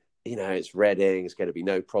easy. It's Reading. It's going to be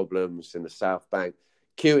no problems in the South Bank.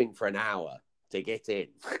 Queuing for an hour to get in.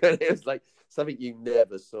 It was like something you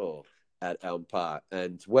never saw at Elm Park.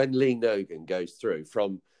 And when Lee Nogan goes through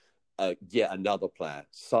from yet another player,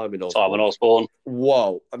 Simon Osborne.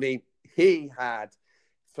 Whoa. I mean, he had,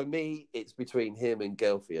 for me, it's between him and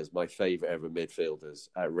Gylfi as my favourite ever midfielders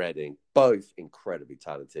at Reading. Both incredibly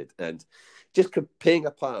talented and just could ping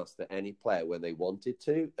a pass to any player when they wanted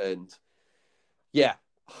to. And yeah,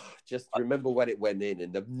 just remember when it went in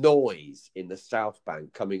and the noise in the South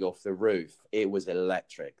Bank coming off the roof. It was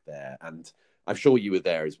electric there. And I'm sure you were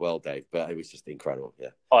there as well, Dave, but it was just incredible.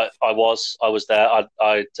 Yeah, I was there.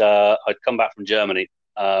 I'd come back from Germany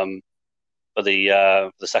for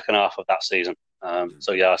the second half of that season.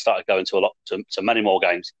 So yeah, I started going to many more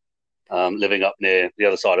games, living up near the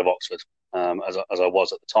other side of Oxford as I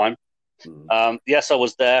was at the time. Yes, I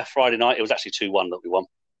was there Friday night. It was actually 2-1 that we won.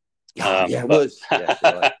 It was.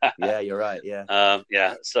 Yeah, you're right. Yeah.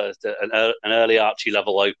 So it's an early Archie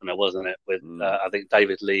level opener, wasn't it? With I think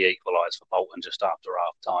David Lee equalised for Bolton just after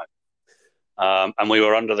half time, and we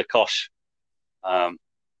were under the cosh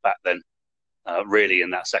back then. Really,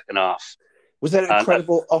 in that second half, was that an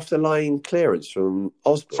incredible off the line clearance from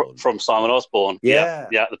Osborne? From Simon Osborne. Yeah,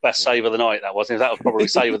 the best save of the night. That was probably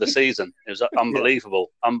save of the season. It was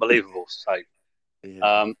unbelievable save.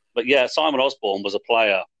 Yeah. But yeah, Simon Osborne was a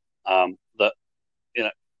player that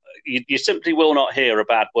you simply will not hear a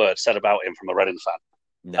bad word said about him from a Reading fan.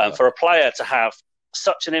 No. For a player to have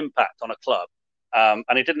such an impact on a club, and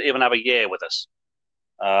he didn't even have a year with us.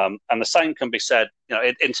 And the same can be said,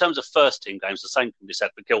 in terms of first team games, the same can be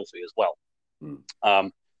said for Gylfi as well.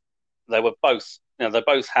 They were both, they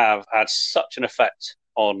both have had such an effect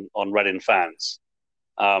on Reading fans,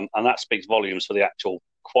 and that speaks volumes for the actual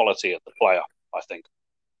quality of the player, I think.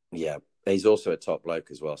 Yeah. He's also a top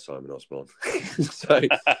bloke as well, Simon Osborne. So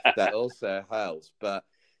that also helps. But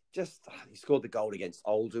just, he scored the goal against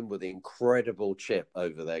Oldham with an incredible chip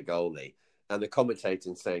over their goalie. And the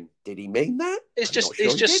commentator saying, did he mean that? He scooped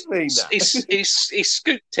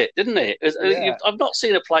it, didn't he? Yeah. I've not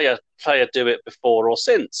seen a player do it before or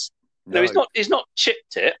since. No. He's not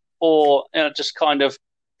chipped it or just kind of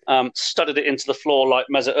studded it into the floor like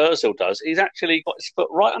Mesut Ozil does. He's actually got his foot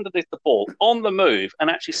right underneath the ball on the move and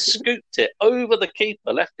actually scooped it over the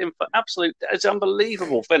keeper, left him for absolute. It's an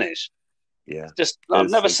unbelievable finish. Yeah, I've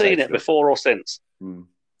never seen it before or since.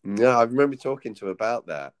 No, I remember talking to him about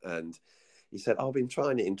that, and he said, "I've been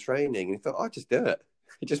trying it in training," and he thought, "I'll just do it."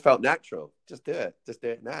 It just felt natural. Just do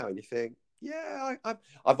it now, and you think, yeah,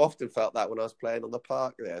 I've often felt that when I was playing on the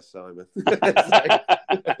park there, Simon.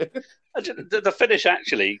 The finish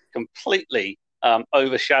actually completely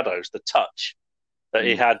overshadows the touch that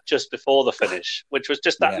he had just before the finish, which was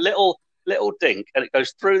just that little dink, and it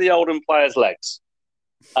goes through the Oldham player's legs.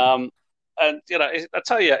 And I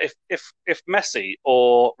tell you, if Messi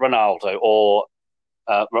or Ronaldo or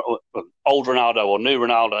old Ronaldo or new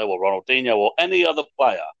Ronaldo or Ronaldinho or any other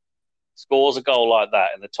player scores a goal like that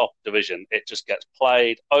in the top division, it just gets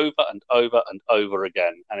played over and over and over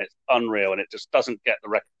again, and it's unreal, and it just doesn't get the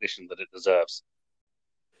recognition that it deserves.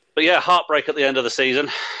 But yeah, heartbreak at the end of the season.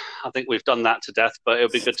 I think we've done that to death, but it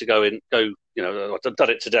would be good to go. I've done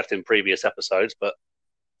it to death in previous episodes, but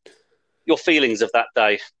your feelings of that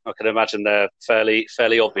day, I can imagine they're fairly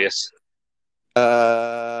obvious.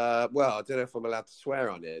 Well, I don't know if I'm allowed to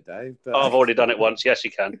swear on here, Dave. But... I've already done it once. Yes,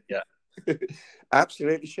 you can. Yeah.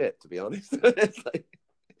 Absolutely shit, to be honest.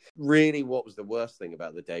 Really, what was the worst thing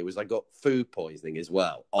about the day was I got food poisoning as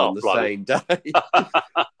well on the same day.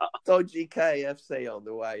 Dodgy KFC on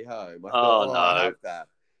the way home. I thought, no. I'll have that.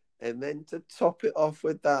 And then to top it off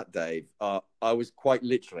with that, Dave, I was quite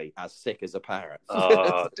literally as sick as a parrot.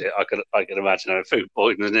 Oh dear, I can imagine. Food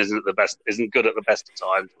poisoning isn't good at the best of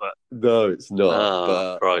times, but no, it's not. Oh,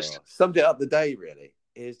 but Christ. Summed it up the day really.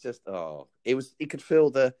 It's just you could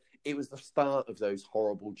feel it was the start of those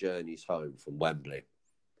horrible journeys home from Wembley.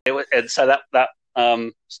 So that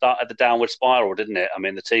started the downward spiral, didn't it? I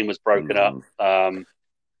mean, the team was broken up.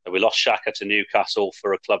 We lost Xhaka to Newcastle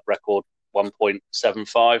for a club record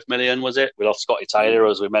 1.75 million, was it? We lost Scotty Taylor,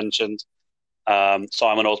 as we mentioned.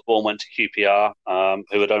 Simon Osborne went to QPR,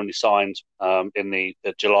 who had only signed in the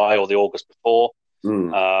July or the August before.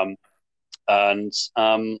 It was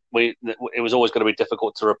always going to be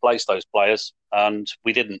difficult to replace those players, and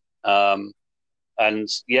we didn't.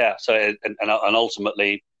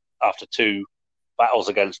 Ultimately, after two battles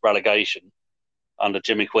against relegation under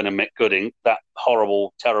Jimmy Quinn and Mick Gooding, that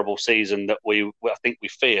horrible, terrible season that I think we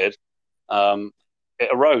feared, it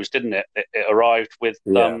arose, didn't it? It arrived with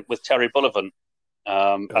Terry Bullivant,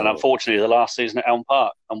 and unfortunately, the last season at Elm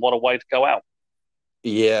Park. And what a way to go out!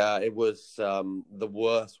 Yeah, it was the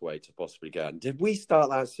worst way to possibly go. And did we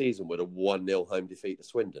start that season with a 1-0 home defeat to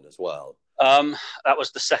Swindon as well? That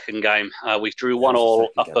was the second game. We drew 1-1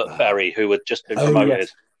 up at Bury, who had just been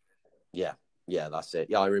promoted. Yes. Yeah, that's it.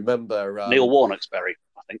 Yeah, I remember Neil Warnock's Bury,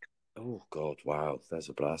 I think. Oh God! Wow, there's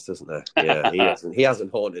a blast, isn't there? Yeah, he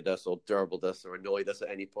hasn't haunted us or durbled us or annoyed us at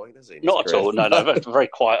any point, has he? Not at all. No, very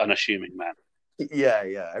quiet, unassuming man.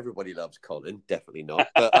 Yeah. Everybody loves Colin. Definitely not.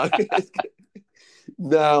 But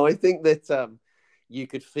no, I think that you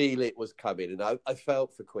could feel it was coming, and I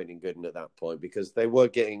felt for Quinn and Gooden at that point because they were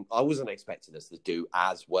getting. I wasn't expecting us to do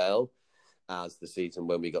as well as the season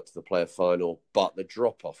when we got to the player final, but the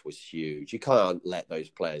drop off was huge. You can't let those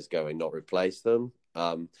players go and not replace them.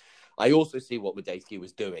 I also see what Madejski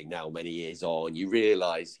was doing now many years on. You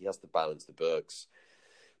realise he has to balance the books.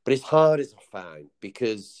 But it's hard as a fan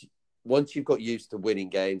because once you've got used to winning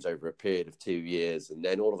games over a period of 2 years and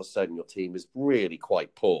then all of a sudden your team is really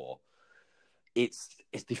quite poor, it's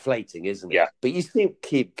deflating, isn't it? Yeah. But you still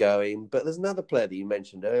keep going. But there's another player that you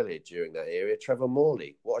mentioned earlier during that area, Trevor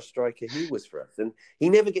Morley. What a striker he was for us. And he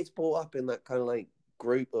never gets brought up in that kind of like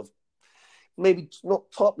group of maybe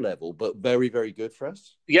not top level, but very, very good for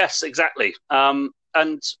us. Yes, exactly. And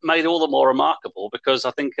made all the more remarkable because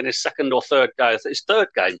I think in his third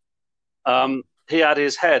game, he had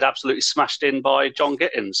his head absolutely smashed in by John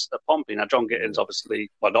Gittins at Pompey. Now, John Gittins,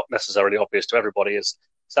 obviously, well, not necessarily obvious to everybody, is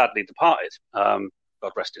sadly departed.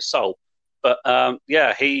 God rest his soul. But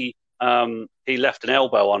he left an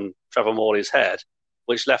elbow on Trevor Morley's head,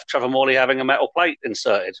 which left Trevor Morley having a metal plate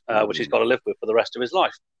inserted, which he's got to live with for the rest of his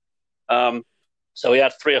life. So he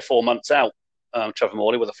had 3 or 4 months out, Trevor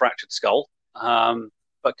Morley, with a fractured skull,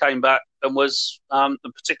 but came back and was,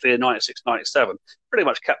 particularly in 96-97, pretty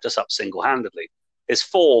much kept us up single-handedly. His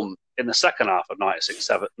form in the second half of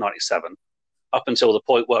 96-97, up until the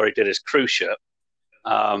point where he did his cruciate,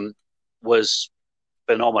 was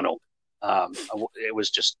phenomenal. It was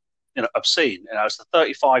just obscene. It's the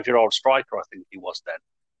 35-year-old striker, I think he was then,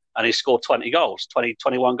 and he scored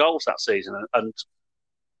 21 goals that season, and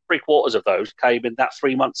 3/4 of those came in that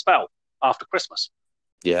 3-month spell after Christmas.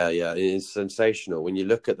 Yeah, it's sensational. When you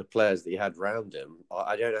look at the players that he had around him,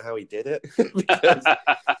 I don't know how he did it because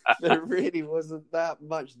there really wasn't that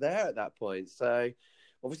much there at that point. So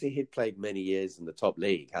obviously he'd played many years in the top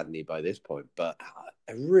league, hadn't he, by this point? But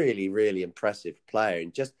a really, really impressive player.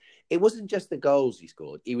 And it wasn't just the goals he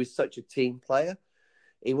scored. He was such a team player.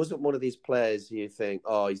 He wasn't one of these players you think,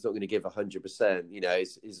 he's not going to give 100%.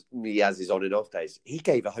 He has his on and off days. He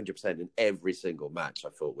gave 100% in every single match, I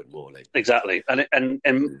thought, with Morley. Exactly. And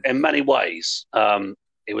in many ways,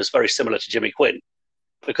 it was very similar to Jimmy Quinn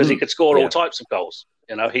because he could score all types of goals.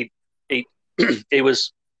 He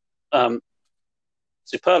was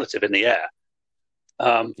superlative in the air.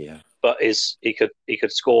 But he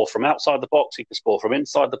could score from outside the box. He could score from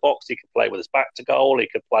inside the box. He could play with his back to goal. He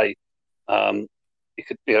could play...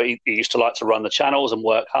 He used to like to run the channels and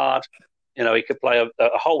work hard. He could play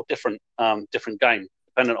a whole different game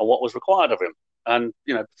depending on what was required of him. And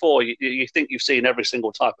before you think you've seen every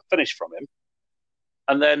single type of finish from him,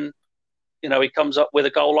 and then he comes up with a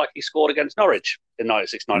goal like he scored against Norwich in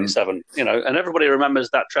 96-97, and everybody remembers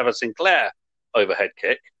that Trevor Sinclair overhead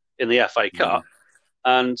kick in the FA Cup.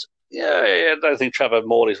 And I don't think Trevor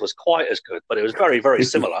Morley's was quite as good, but it was very, very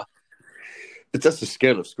similar. But that's the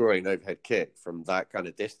skill of scoring an overhead kick from that kind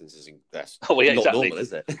of distance. That's not normal,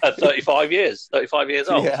 is it? At 35 years old,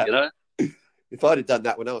 If I'd have done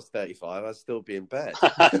that when I was 35, I'd still be in bed.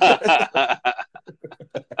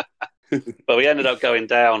 But we ended up going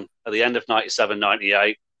down at the end of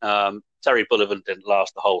 97-98. Terry Bullivant didn't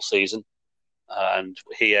last the whole season. And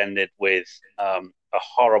he ended with a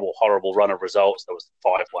horrible, horrible run of results. There was the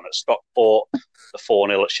 5-1 at Stockport, the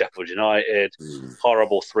 4-0 at Sheffield United,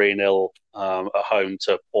 horrible 3-0 at home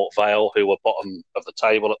to Port Vale, who were bottom of the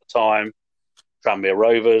table at the time. Tranmere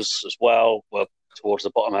Rovers as well were towards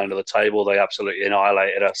the bottom end of the table. They absolutely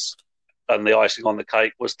annihilated us. And the icing on the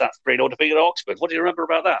cake was that 3-0 defeat at Oxford. What do you remember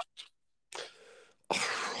about that?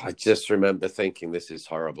 I just remember thinking, this is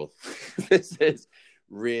horrible. This is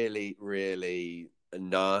really, really a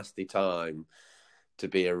nasty time to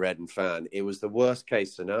be a Reading fan. It was the worst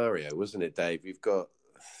case scenario, wasn't it, Dave? You've got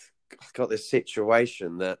this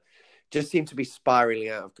situation that just seemed to be spiraling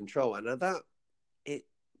out of control. And at that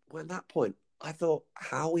point, I thought,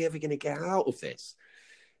 how are we ever going to get out of this?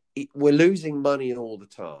 We're losing money all the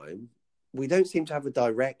time. We don't seem to have a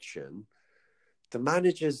direction. The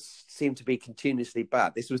managers seem to be continuously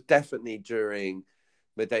bad. This was definitely during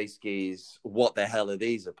Madejski's what the hell are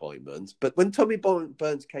these appointments? But when Tommy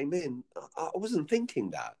Burns came in, I wasn't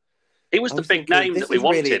thinking that. He was the big name that we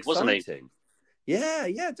wanted, really, wasn't he?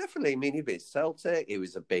 Yeah, definitely. I mean, he'd been at Celtic. He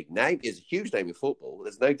was a big name. He was a huge name in football.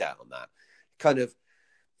 There's no doubt on that. Kind of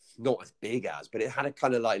not as big as, but it had a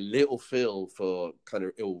kind of like little feel for kind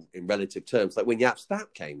of ill in relative terms. Like when Jaap Stam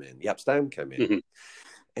came in, mm-hmm.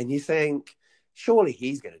 And you think, surely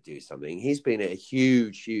he's going to do something. He's been at a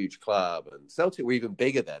huge, huge club, and Celtic were even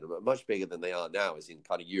bigger then, much bigger than they are now, as in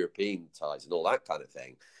kind of European ties and all that kind of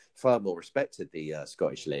thing. Far more respected, the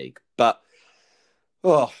Scottish League. But,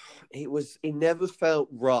 it never felt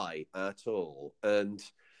right at all. And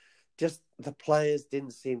just the players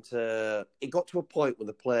didn't seem to... It got to a point when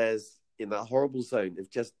the players in that horrible zone of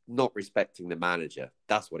just not respecting the manager.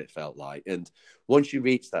 That's what it felt like. And once you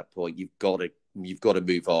reach that point, you've got to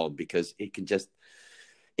move on, because it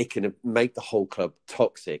can make the whole club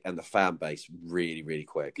toxic and the fan base really, really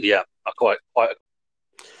quick. Yeah, quite.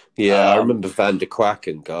 Yeah, I remember Van der Kwak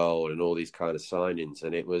and goal and all these kind of signings,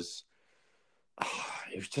 and it was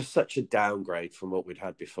just such a downgrade from what we'd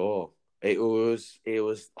had before. It was.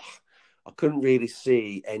 I couldn't really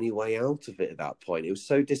see any way out of it at that point. It was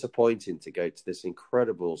so disappointing to go to this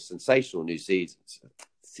incredible, sensational new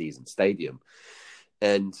season stadium.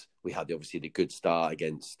 And we had obviously the good start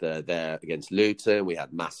against Luton. We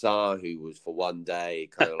had Massar, who was for one day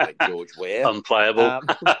kind of like George Weah. Unplayable.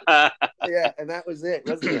 Yeah, and that was it,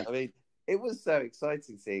 wasn't it? I mean, it was so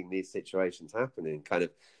exciting seeing these situations happening, kind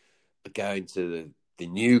of going to the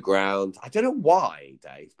new ground. I don't know why,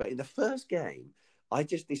 Dave, but in the first game, I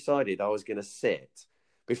just decided I was going to sit.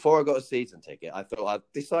 Before I got a season ticket, I thought I'd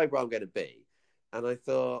decide where I'm going to be. And I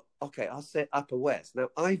thought, okay, I'll sit Upper West. Now,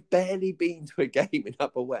 I've barely been to a game in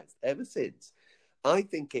Upper West ever since. I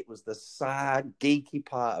think it was the sad, geeky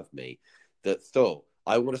part of me that thought,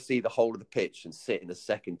 I want to see the whole of the pitch and sit in a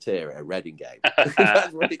second tier at a Reading game.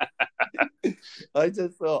 I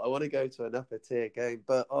just thought, I want to go to an upper tier game.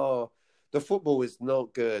 But, the football is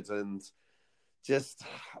not good. And just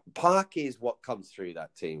Parky is what comes through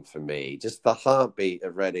that team for me. Just the heartbeat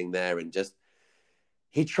of Reading there, and just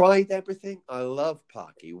he tried everything. I love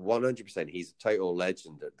Parky 100%. He's a total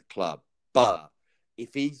legend at the club. But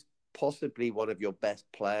if he's possibly one of your best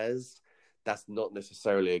players, that's not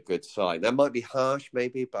necessarily a good sign. That might be harsh,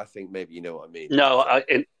 maybe, but I think maybe you know what I mean. No,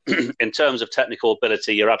 in terms of technical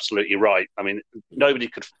ability, you're absolutely right. I mean, nobody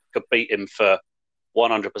could beat him for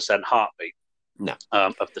 100% heartbeat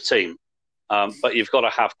of the team. But you've got to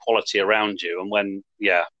have quality around you. And when,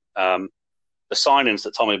 the signings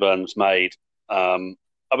that Tommy Burns made,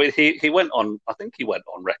 I mean, he went on, I think he went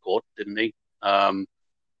on record, didn't he?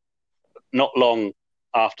 Not long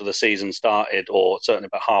after the season started, or certainly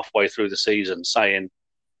about halfway through the season, saying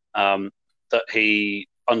that he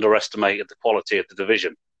underestimated the quality of the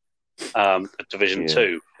division, Division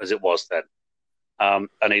 2, as it was then.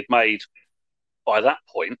 And he'd made, by that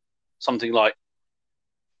point, something like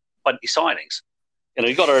 20 signings.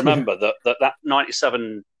 You've got to remember that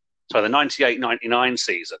 98-99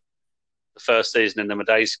 season, the first season in the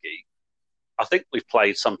Madejski, I think we've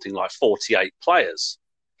played something like 48 players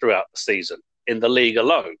throughout the season in the league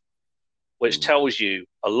alone, which tells you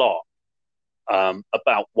a lot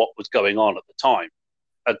about what was going on at the time.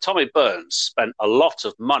 Tommy Burns spent a lot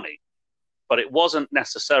of money, but it wasn't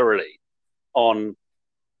necessarily on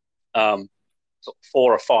sort of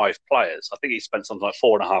 4 or 5 players. I think he spent something like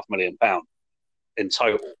 £4.5 million in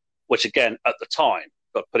total, which again, at the time,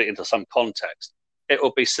 got to put it into some context, it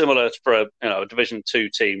would be similar for a Division 2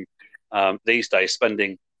 team these days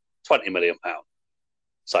spending £20 million,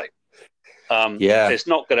 say. It's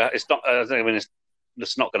not going to. It's not. I mean,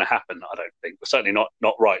 it's not going to happen. I don't think. Certainly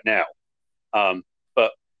not right now.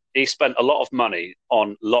 But he spent a lot of money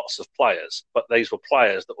on lots of players, but these were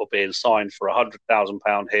players that were being signed for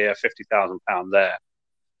 £100,000 here, £50,000 there.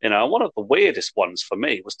 One of the weirdest ones for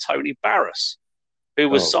me was Tony Barras, who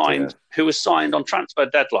was signed on transfer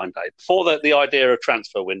deadline day, before the idea of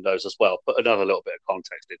transfer windows as well. Put another little bit of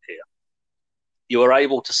context in here. You were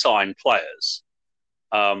able to sign players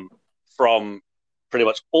from pretty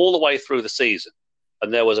much all the way through the season,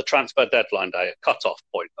 and there was a transfer deadline day, a cut-off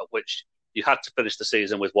point at which you had to finish the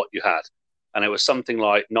season with what you had, and it was something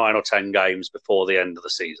like 9 or 10 games before the end of the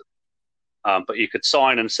season. But you could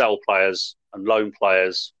sign and sell players and loan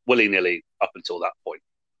players willy-nilly up until that point.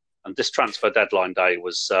 And this transfer deadline day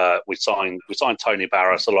was we signed Tony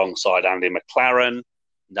Barras alongside Andy McLaren,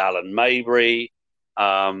 and Alan Mabry,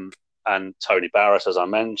 and Tony Barras, as I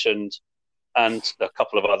mentioned, and a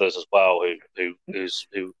couple of others as well. And you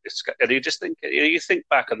just think, you think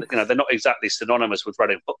back, and they're not exactly synonymous with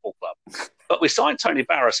Reading Football Club, but we signed Tony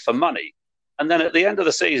Barras for money, and then at the end of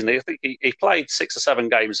the season, I think he played 6 or 7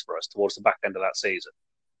 games for us towards the back end of that season.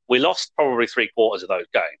 We lost probably 3/4 of those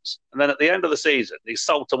games, and then at the end of the season, he's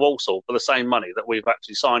sold to Walsall for the same money that we've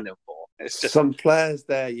actually signed him for. It's just some players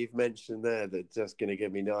there you've mentioned there that are just going to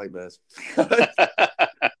give me nightmares.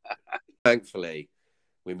 Thankfully,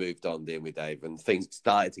 we moved on, didn't we, Dave? And things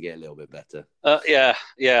started to get a little bit better. Yeah.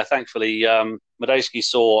 Thankfully, Madejski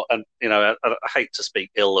saw, and I hate to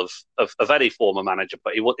speak ill of any former manager,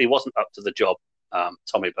 but he wasn't up to the job.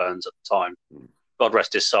 Tommy Burns at the time, God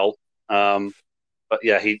rest his soul. But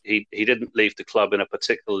yeah, he didn't leave the club in a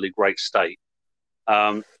particularly great state.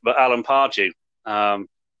 But Alan Pardew came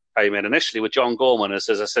in initially with John Gorman as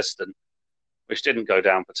his assistant, which didn't go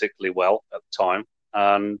down particularly well at the time.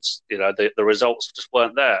 And, the results just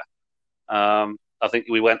weren't there. I think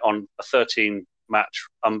we went on a 13-match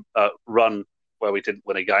run where we didn't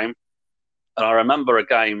win a game. And I remember a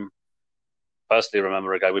game, we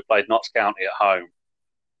played Notts County at home.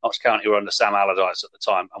 Notts County were under Sam Allardyce at the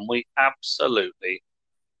time, and we absolutely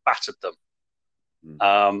battered them.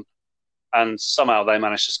 And somehow they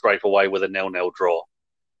managed to scrape away with a 0-0 draw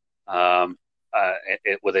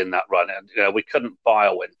within that run. And we couldn't buy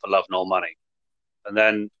a win for love nor money. And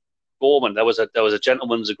then Gorman, there was a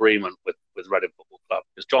gentleman's agreement with Reading Football Club,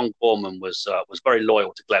 because John Gorman was very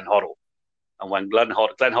loyal to Glenn Hoddle. And when Glenn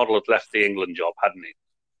Hoddle had left the England job, hadn't he,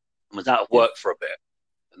 and was out of work for a bit,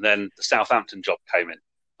 and then the Southampton job came in.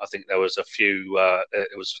 I think there was a few.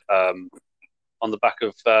 It was on the back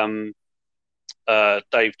of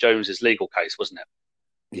Dave Jones's legal case, wasn't it?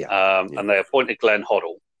 Yeah. And they appointed Glenn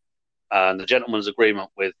Hoddle, and the gentleman's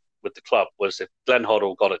agreement with the club was if Glenn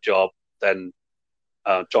Hoddle got a job, then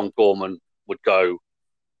John Gorman would go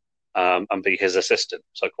and be his assistant.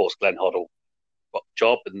 So, of course, Glenn Hoddle got the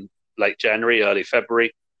job in late January, early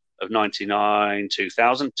February of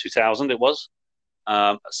 2000 it was,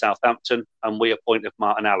 at Southampton, and we appointed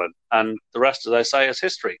Martin Allen. And the rest, as I say, is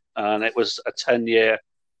history. And it was a 10-year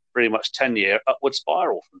upward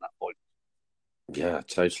spiral from that point. Yeah,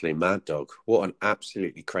 totally mad dog. What an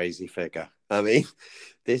absolutely crazy figure. I mean,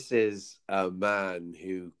 this is a man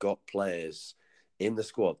who got players in the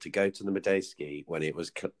squad to go to the Madejski when it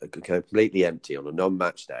was completely empty on a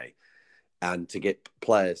non-match day, and to get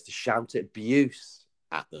players to shout abuse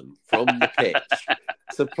at them from the pitch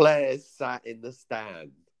to players sat in the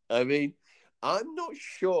stand. I mean, I'm not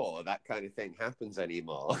sure that kind of thing happens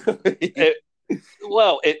anymore. It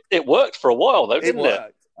worked for a while, though, didn't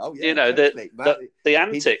it? Oh yeah, the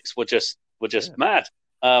antics were just mad.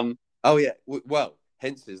 Oh yeah, well,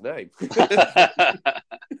 hence his name.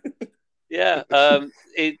 Yeah, so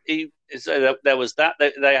there was that.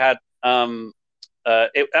 They had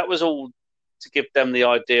that was all to give them the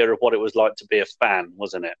idea of what it was like to be a fan,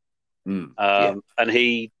 wasn't it? And I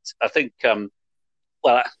think, well,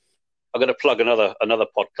 I'm going to plug another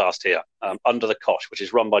podcast here, Under the Cosh, which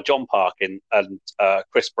is run by John Parkin and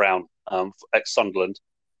Chris Brown, ex-Sunderland.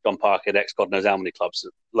 John Parkin, ex-God knows how many clubs,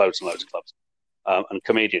 loads and loads of clubs, and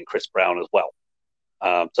comedian Chris Brown as well.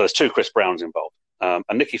 So there's 2 Chris Browns involved.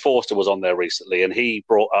 And Nicky Forster was on there recently, and he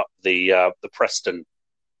brought up the Preston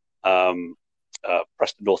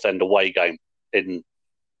North End away game in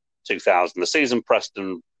 2000. The season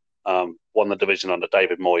Preston won the division under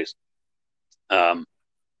David Moyes.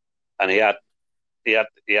 and he had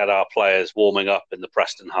our players warming up in the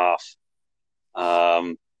Preston half,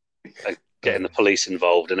 and getting the police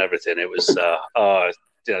involved and everything. It was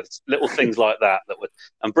little things like that were.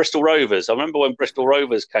 And Bristol Rovers. I remember when Bristol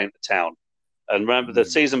Rovers came to town, and remember the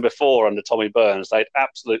season before under Tommy Burns, they'd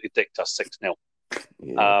absolutely dicked us 6-0.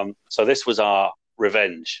 Yeah. So this was our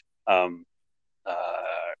revenge, our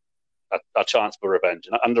chance for revenge,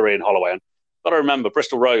 and under Ian Holloway. And got to remember,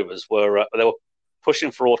 Bristol Rovers were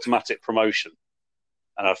pushing for automatic promotion,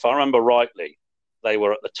 and if I remember rightly, they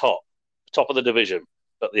were at the top of the division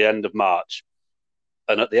at the end of March,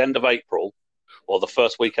 and at the end of April, or the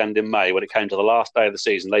first weekend in May, when it came to the last day of the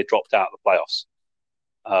season, they dropped out of the playoffs.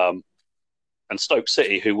 And Stoke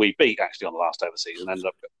City, who we beat actually on the last day of the season, ended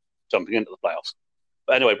up jumping into the playoffs.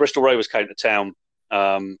 But anyway, Bristol Rovers came to town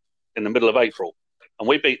in the middle of April, and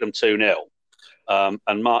we beat them 2-0.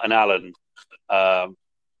 And Martin Allen,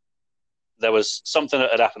 there was something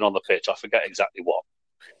that had happened on the pitch. I forget exactly what.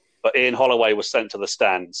 But Ian Holloway was sent to the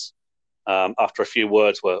stands after a few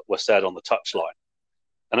words were said on the touchline.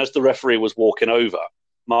 And as the referee was walking over,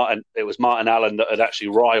 it was Martin Allen that had actually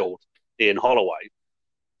riled Ian Holloway.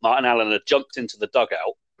 Martin Allen had jumped into the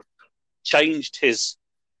dugout, changed his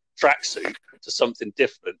tracksuit to something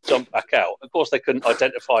different, jumped back out. Of course, they couldn't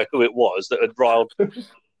identify who it was that had riled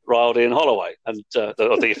Ian Holloway, and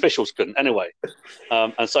the officials couldn't anyway.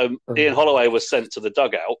 And so Ian Holloway was sent from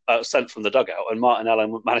the dugout, and Martin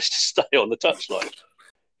Allen managed to stay on the touchline.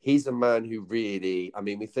 He's a man who really, I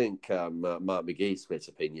mean, we think Mark McGee splits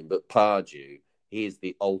opinion, but Pardew, he is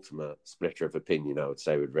the ultimate splitter of opinion, I would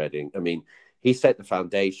say, with Reading. I mean, he set the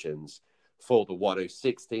foundations for the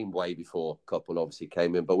 106 team way before Coppell obviously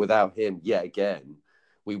came in. But without him, yet again,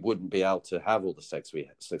 we wouldn't be able to have all the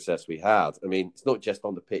success we had. I mean, it's not just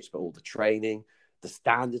on the pitch, but all the training, the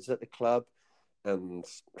standards at the club. And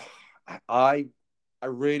I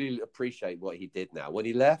really appreciate what he did now. When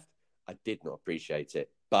he left, I did not appreciate it.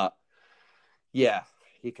 But, yeah,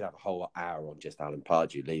 you could have a whole hour on just Alan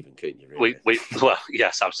Pardew leaving, couldn't you? Really? Well,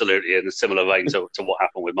 yes, absolutely. In a similar vein to what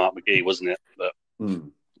happened with Mark McGee, wasn't it? But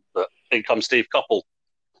in comes Steve Coppell.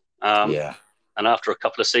 Yeah. And after a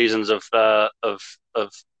couple of seasons of not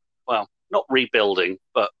rebuilding,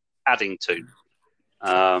 but adding to.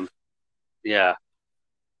 Yeah.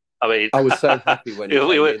 I mean, I was so happy when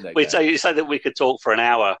you said that we could talk for an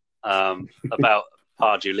hour about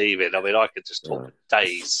Pardew leaving. I mean, I could just talk for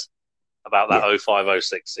days about that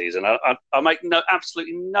 05-06 season. I make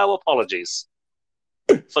absolutely no apologies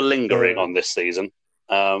for lingering on this season.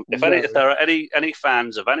 If there are any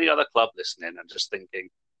fans of any other club listening and just thinking,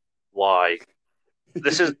 why?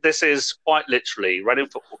 This is quite literally Reading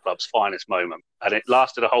Football Club's finest moment, and it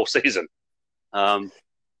lasted a whole season.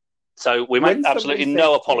 So we make absolutely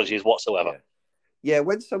no apologies whatsoever. Yeah,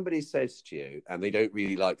 when somebody says to you and they don't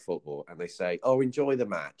really like football and they say, "Oh, enjoy the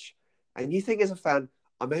match," and you think as a fan,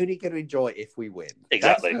 I'm only going to enjoy it if we win.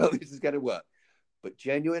 Exactly. That's how this is going to work. But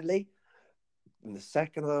genuinely, in the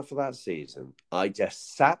second half of that season, I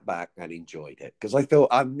just sat back and enjoyed it because I thought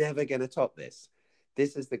I'm never going to top this.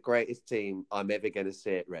 This is the greatest team I'm ever going to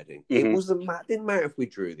see at Reading. Mm-hmm. It didn't matter if we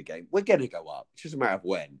drew the game. We're going to go up. It's just a matter of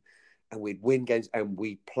when. And we'd win games, and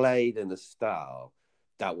we played in a style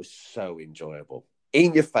that was so enjoyable.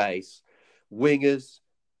 In your face, wingers,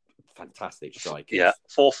 fantastic strikers.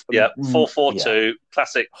 4-4-2,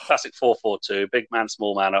 classic 4-4-2, big man,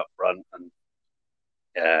 small man up front, and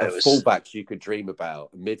fullbacks you could dream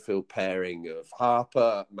about. A midfield pairing of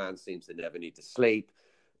Harper, man seems to never need to sleep.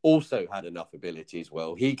 Also had enough ability as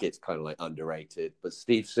well. He gets kind of like underrated, but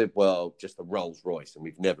Steve Sidwell, just a Rolls Royce, and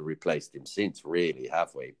we've never replaced him since, really,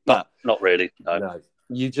 have we? But not really. No.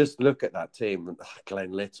 You just look at that team,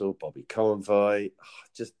 Glenn Little, Bobby Convoy,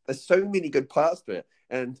 just there's so many good parts to it.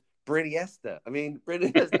 And Bryn Ester,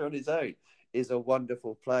 Bryn Ester on his own is a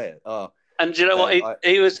wonderful player. And you know what?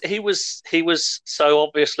 He was so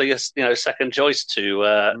obviously a second choice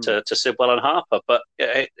to Sidwell and Harper. But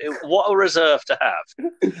what a reserve to have!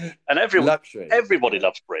 And everybody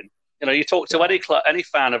loves Bryn. You know, you talk to any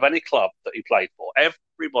fan of any club that he played for,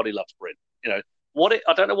 everybody loves Bryn. You know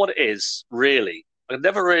I don't know what it is really. I've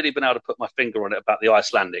never really been able to put my finger on it about the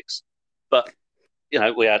Icelandics, but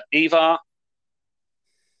we had Ivar,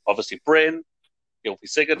 obviously Bryn, Gylfi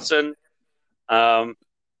Sigurdsson.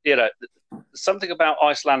 Something about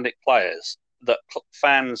Icelandic players that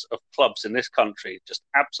fans of clubs in this country just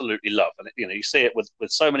absolutely love, and you see it with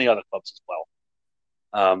so many other clubs as well.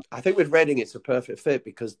 I think with Reading, it's a perfect fit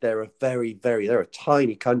because they're they're a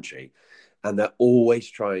tiny country, and they're always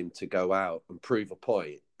trying to go out and prove a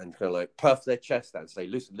point and kind of like puff their chest out and say,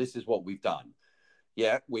 "Listen, this is what we've done."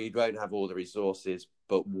 yeah, we don't have all the resources,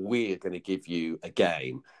 but we're going to give you a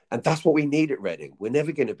game. And that's what we need at Reading. We're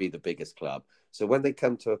never going to be the biggest club. So when they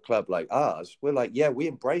come to a club like ours, we're like, yeah, we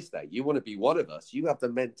embrace that. You want to be one of us. You have the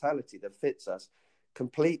mentality that fits us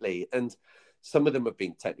completely. And some of them have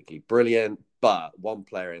been technically brilliant, but one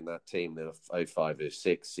player in that team, the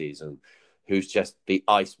 05-06 season, who's just the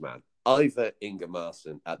Iceman, Ivor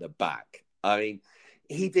Ingemarson at the back. I mean,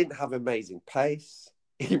 he didn't have amazing pace.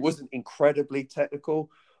 He wasn't incredibly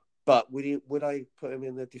technical, but would I put him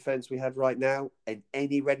in the defence we had right now in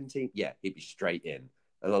any Reading team? Yeah, he'd be straight in.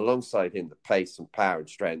 And alongside him, the pace and power and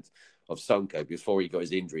strength of Sonko before he got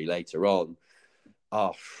his injury later on.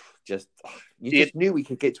 You just knew we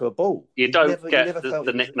could get to a ball. You don't get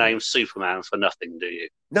the nickname Superman for nothing, do you?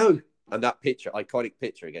 No. And that iconic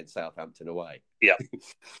picture against Southampton away. Yeah.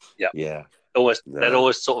 Yeah. They're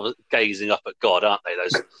always sort of gazing up at God, aren't they?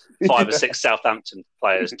 Those 5 or 6 Southampton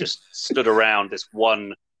players just stood around this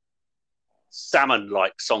one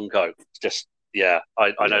salmon-like Sonko. Just, I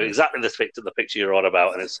know exactly the picture you're on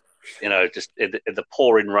about, and it's, just in the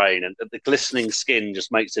pouring rain, and the glistening skin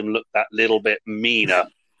just makes him look that little bit meaner.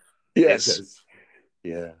 Yes.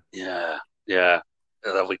 Yeah.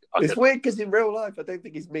 It's weird because in real life, I don't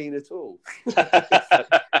think he's mean at all.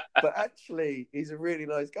 But actually, he's a really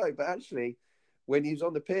nice guy. But actually, when he's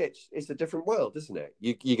on the pitch, it's a different world, isn't it?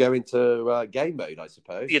 You go into game mode, I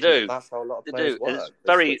suppose. You do. That's how a lot of players work.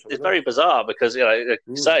 It's very bizarre because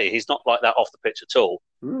say he's not like that off the pitch at all.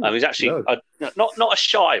 He's actually not a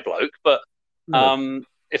shy bloke, but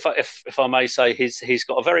if I may say, he's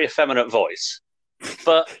got a very effeminate voice.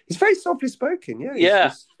 But he's very softly spoken,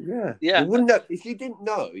 yeah. You wouldn't know if you didn't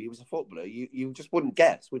know he was a footballer. You just wouldn't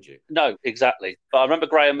guess, would you? No, exactly. But I remember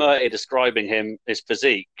Graham Murty describing his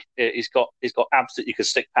physique. He's got absolutely, you could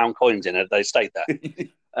stick pound coins in it. They stayed there.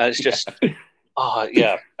 It's just, He's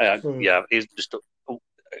just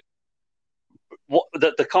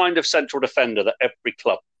the kind of central defender that every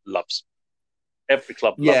club loves. Every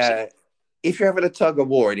club loves him. If you're having a tug of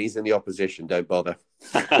war and he's in the opposition, don't bother.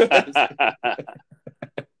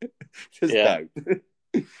 Just don't.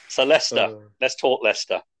 So Leicester, let's talk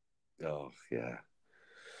Leicester. Oh, yeah.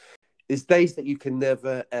 It's days that you can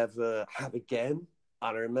never, ever have again.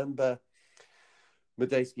 And I remember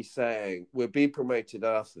Medeski saying, we'll be promoted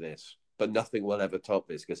after this, but nothing will ever top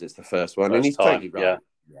this because it's the first one. And he's totally right.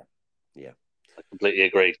 Yeah. I completely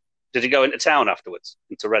agree. Did he go into town afterwards,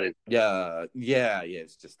 into Reading? Yeah.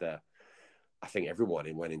 It's just I think everyone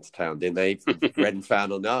went into town, didn't they? Reading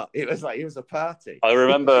fan or not. It was a party. I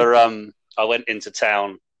remember I went into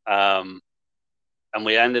town and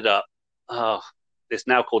we ended up, it's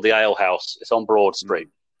now called the Ale House. It's on Broad Street.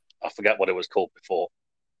 I forget what it was called before.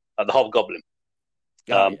 The Hobgoblin.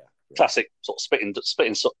 Classic sort of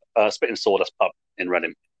spitting sawdust pub in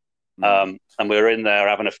Reading. And we were in there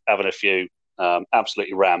having a few,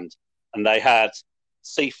 absolutely rammed. And they had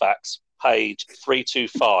CFAX page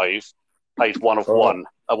 325, page 1 of 1,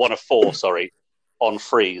 1 of 4, sorry, on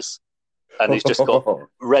freeze. And he's just got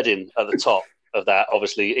Reading at the top of that,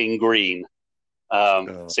 obviously in green,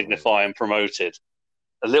 signifying promoted.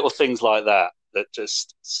 Little things like that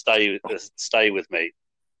just stay with me.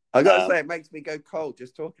 I got to say, it makes me go cold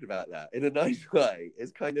just talking about that in a nice way.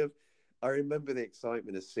 It's kind of, I remember the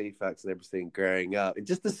excitement of CFAX and everything growing up. And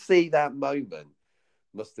just to see that moment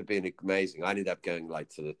must have been amazing. I ended up going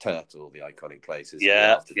to the Turtle, the iconic places. We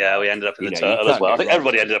ended up in the Turtle as well. I think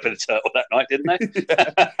everybody ended up in the Turtle that night, didn't they?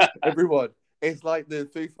 Everyone. It's like the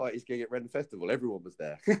Foo Fighters gig at Reading Festival. Everyone was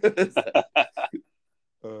there.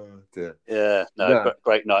 Oh dear. Yeah,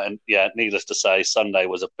 great night, and needless to say, Sunday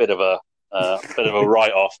was a bit of a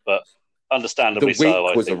write-off, but understandably so. The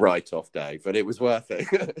week was a write-off day, but it was worth it.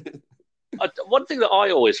 One thing that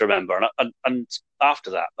I always remember, and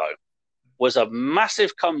after that though, was a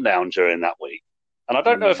massive come down during that week, and I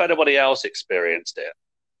don't know if anybody else experienced it,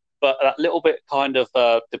 but that little bit kind of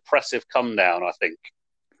depressive come down, I think,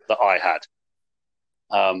 that I had.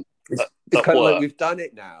 It's kind of like we've done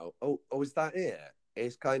it now. Oh, is that it?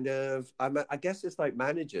 It's kind of, I guess it's like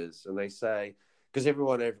managers, and they say, because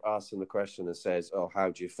everyone asks them the question and says, "Oh, how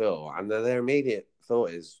do you feel?" And then their immediate thought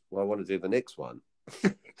is, "Well, I want to do the next one."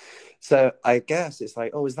 So I guess it's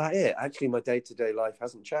like, "Oh, is that it?" Actually, my day-to-day life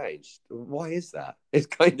hasn't changed. Why is that? It's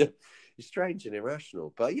kind of strange and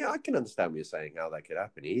irrational. But yeah, I can understand what you're saying, how that could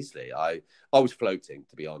happen easily. I was floating,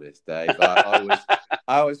 to be honest, Dave. I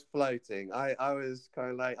was floating. I was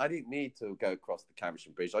kind of like, I didn't need to go across the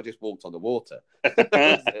Caversham Bridge. I just walked on the water.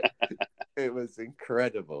 It was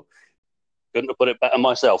incredible. Couldn't have put it better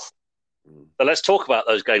myself. But let's talk about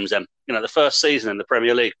those games then. The first season in the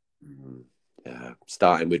Premier League. Yeah,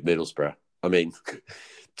 starting with Middlesbrough. I mean,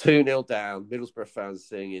 2-0 down, Middlesbrough fans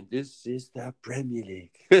singing, "This is the Premier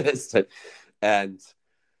League." And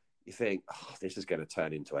you think, oh, this is going to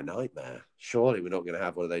turn into a nightmare. Surely we're not going to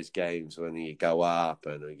have one of those games when you go up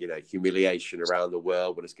and, humiliation around the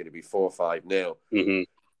world when it's going to be 4 or 5-0. Mm-hmm.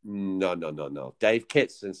 No. Dave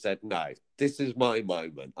Kitson said, no, this is my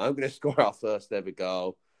moment. I'm going to score our first ever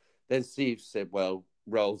goal. Then Steve Sidwell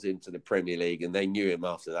rolls into the Premier League, and they knew him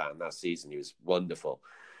after that. And that season, he was wonderful.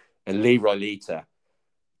 And Leroy Lita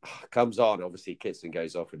comes on. Obviously, Kitson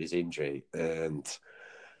goes off with his injury. And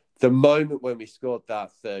the moment when we scored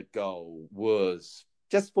that third goal was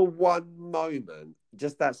just for one moment,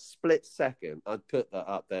 just that split second, I'd put that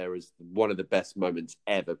up there as one of the best moments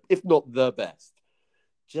ever, if not the best.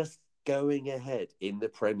 Just going ahead in the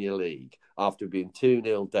Premier League after being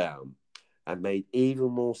 2-0 down, and made even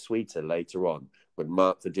more sweeter later on when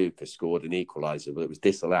Mark Viduka scored an equaliser, but it was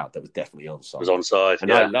disallowed. That was definitely onside. It was onside, and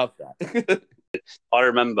yeah. I love that. I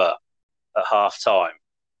remember at half-time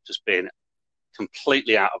just being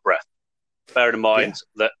completely out of breath. Bearing in mind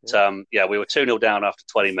that, we were 2-0 down after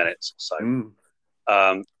 20 minutes or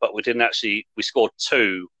so. But we didn't actually... We scored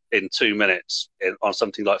 2 in 2 minutes on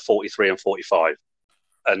something like 43 and 45.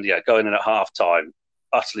 And, going in at half-time,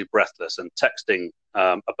 utterly breathless, and texting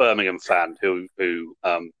a Birmingham fan who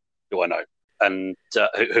I know, and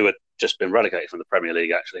who had just been relegated from the Premier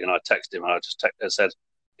League, actually. And I texted him, and I just said,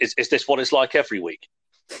 is this what it's like every week?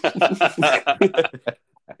 I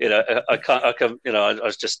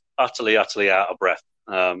was just utterly out of breath,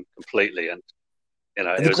 completely. And,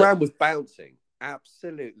 and the ground was bouncing,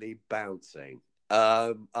 absolutely bouncing.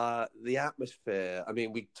 The atmosphere, I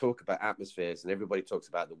mean, we talk about atmospheres and everybody talks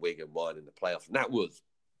about the Wigan one in the playoffs, and that was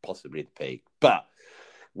possibly the peak. But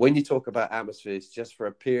when you talk about atmospheres just for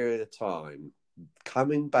a period of time,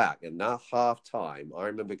 coming back and that half time, I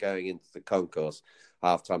remember going into the concourse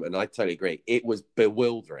half time, and I totally agree. It was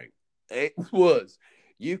bewildering. It was.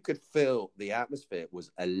 You could feel the atmosphere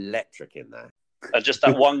was electric in there. And just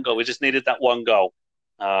that one goal, we just needed that one goal.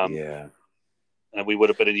 And we would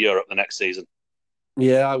have been in Europe the next season.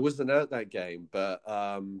 Yeah, I wasn't at that game, but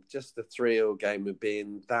just the 3-0 game of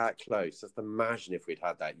being that close. Just imagine if we'd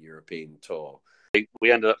had that European tour.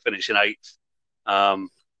 We ended up finishing 8th.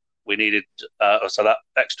 We needed, so that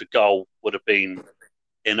extra goal would have been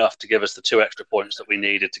enough to give us the 2 extra points that we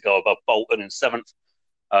needed to go above Bolton in 7th,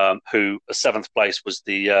 who 7th place was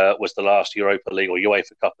the last Europa League or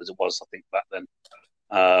UEFA Cup as it was, I think, back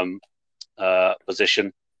then,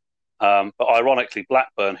 position. But ironically,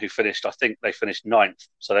 Blackburn, who finished, I think they finished 9th,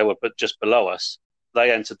 so they were just below us.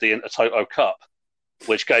 They entered the Intertoto Cup,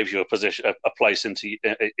 which gave you a place in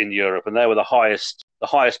Europe, and they were the highest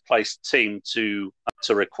placed team to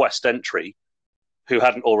request entry, who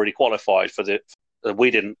hadn't already qualified for the. We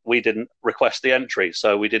didn't request the entry,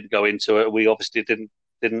 so we didn't go into it. We obviously didn't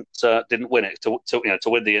win it. To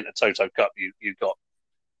win the Intertoto Cup, you got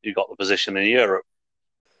the position in Europe.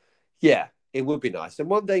 Yeah. It would be nice. And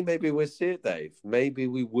one day maybe we'll see it, Dave. Maybe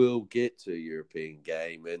we will get to a European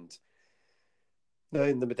game. And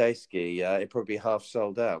knowing the Medeski, it'd probably be half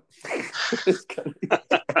sold out.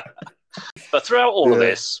 But throughout all of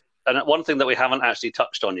this, and one thing that we haven't actually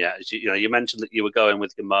touched on yet is, you mentioned that you were going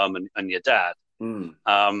with your mum and your dad. And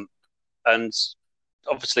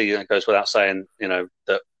obviously, it goes without saying,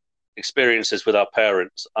 that experiences with our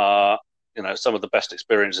parents are, some of the best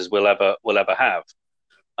experiences we'll ever have.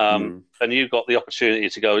 And you got the opportunity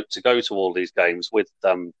to go to all these games with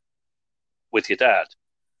your dad.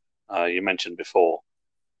 You mentioned before.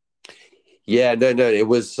 Yeah, no, it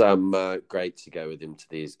was great to go with him to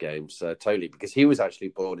these games, totally, because he was actually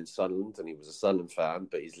born in Sunderland and he was a Sunderland fan,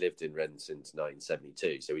 but he's lived in Reading since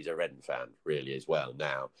 1972, so he's a Reading fan really as well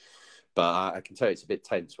now. But I can tell you it's a bit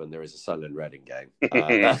tense when there is a Sunderland Reading game.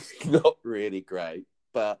 That's not really great,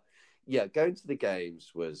 but. Yeah, going to the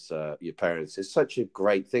games was your parents. It's such a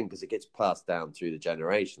great thing because it gets passed down through the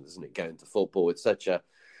generations, isn't it? Going to football,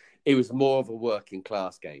 it was more of a working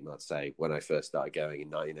class game, I'd say, when I first started going in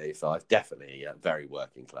 1985. Definitely very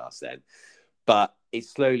working class then. But it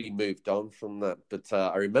slowly moved on from that. But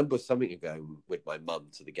I remember something going with my mum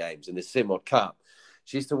to the games in the Simod Cup.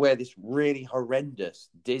 She used to wear this really horrendous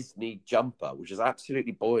Disney jumper, which was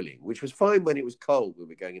absolutely boiling, which was fine when it was cold when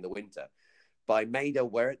we were going in the winter. But I made her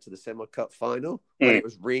wear it to the Semi-Cup final when it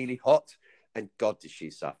was really hot. And God, did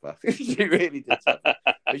she suffer. She really did suffer.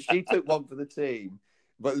 But she took one for the team.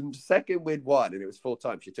 But the second we'd won, and it was 4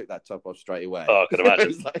 times, she took that top off straight away. Oh, I could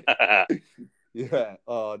imagine. Yeah.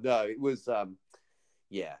 Oh, no, it was, I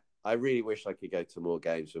really wish I could go to more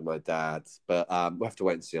games with my dad. But we'll have to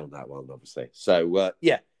wait and see on that one, obviously. So,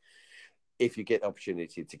 if you get the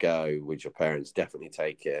opportunity to go with your parents, definitely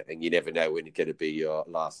take it. And you never know when it's going to be your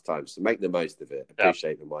last time. So make the most of it.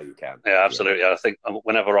 Appreciate them while you can. Yeah, absolutely. I think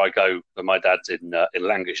whenever I go, my dad's in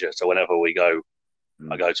Lancashire. So whenever we go,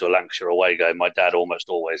 I go to a Lancashire away game. My dad almost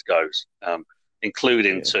always goes,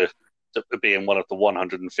 including to being one of the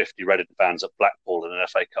 150 Reading fans at Blackpool in an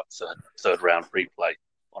FA Cup third round replay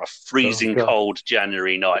on a freezing cold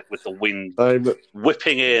January night with the wind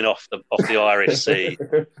whipping in off the Irish Sea.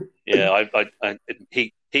 Yeah,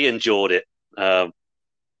 he enjoyed it.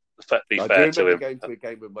 Be fair to him. Going to a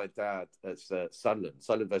game with my dad at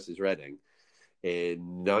Sunderland versus Reading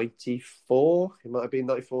in 94. It might have been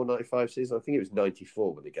 94, 95 season. I think it was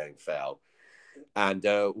 94 when the game fell. And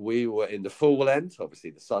we were in the full end,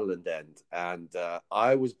 obviously the Sunderland end. And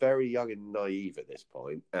I was very young and naive at this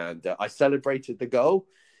point. And I celebrated the goal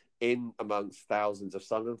in amongst thousands of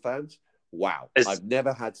Sunderland fans. Wow. I've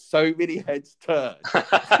never had so many heads turned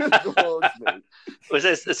towards me. Was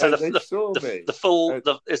this so the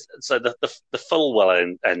full well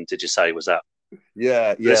end, did you say, was that?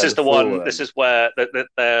 Yeah. This is the one end. This is where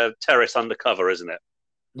the terrace undercover, isn't it?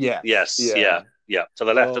 Yeah. Yes. Yeah. To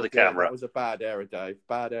the left of the camera. That was a bad error, Dave.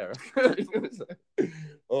 Bad error.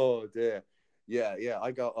 Oh dear. Yeah.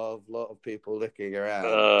 I got a lot of people looking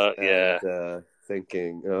around.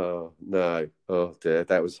 Thinking, oh no, oh dear,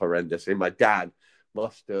 that was horrendous. And my dad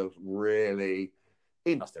must have really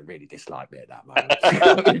disliked me at that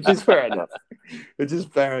moment, which is fair enough. Which is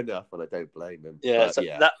fair enough, and I don't blame him. Yeah,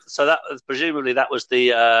 but, so that presumably that was the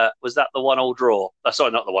was that the 1-1 draw?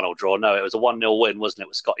 Sorry, not the 1-1 draw. No, it was a 1-0 win, wasn't it?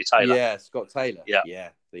 With Scotty Taylor. Yeah, Scott Taylor. Yeah.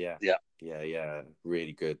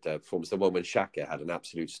 Really good performance. The one when Xhaka had an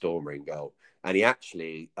absolute storming goal. And he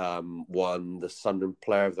actually won the Sunderland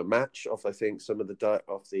Player of the Match off, I think, some of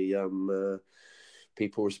the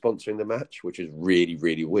people were sponsoring the match, which is really,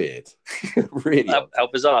 really weird. Really, how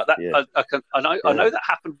bizarre! I know that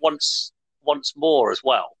happened once more as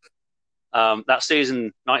well. That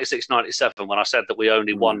season 96-97, when I said that we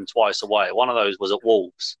only won twice away, one of those was at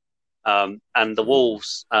Wolves, and the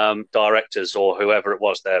Wolves directors or whoever it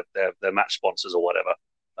was, their match sponsors or whatever,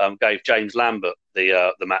 gave James Lambert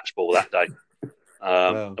the match ball that day.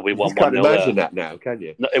 We won 1-0. Can't imagine that now, can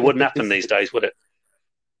you? No, it wouldn't happen these days, would it?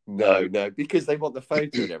 No, because they want the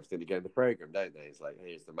photo and everything to go in the program, don't they? It's like,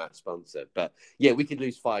 here's the match sponsor. But yeah, we could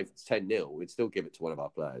lose 5-10-0. We'd still give it to one of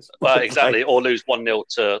our players. Well, exactly, or lose 1-0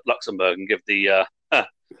 to Luxembourg and give the man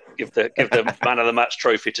of the match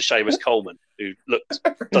trophy to Seamus Coleman, who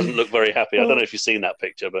doesn't look very happy. I don't know if you've seen that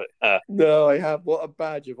picture, but no, I have. What a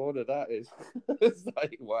badge of honour that is! It's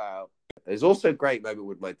like, wow. There's also a great moment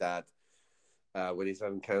with my dad. When he's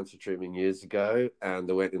having cancer treatment years ago, and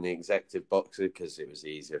they went in the executive boxer because it was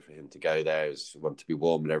easier for him to go there. He wanted to be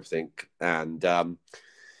warm and everything. And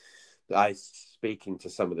I speaking to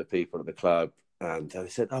some of the people at the club, and they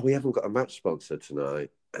said, "Oh, we haven't got a match sponsor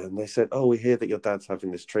tonight." And they said, "Oh, we hear that your dad's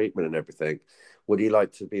having this treatment and everything. Would you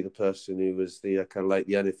like to be the person who was the kind of like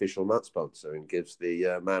the unofficial match sponsor and gives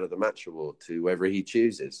the man of the match award to whoever he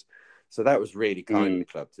chooses?" So that was really kind of the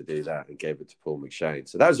club to do that and gave it to Paul McShane.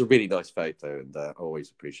 So that was a really nice photo, and I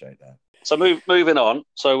always appreciate that. So moving on.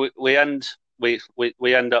 So we end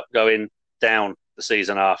up going down the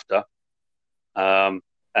season after, and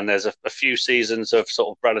there's a few seasons of sort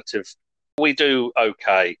of relative. We do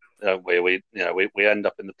okay. We end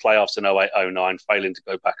up in the playoffs in 08-09, failing to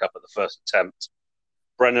go back up at the first attempt.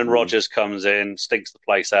 Brendan Rodgers comes in, stinks the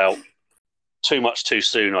place out. Too much too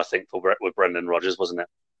soon, I think, with Brendan Rodgers, wasn't it?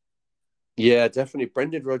 Yeah, definitely.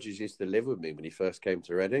 Brendan Rodgers used to live with me when he first came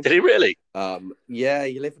to Reading. Did he really? Yeah,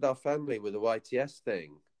 he lived with our family with the YTS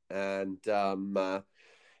thing. And I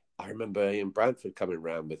remember Ian Brantford coming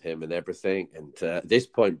around with him and everything. And at this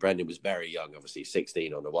point, Brendan was very young, obviously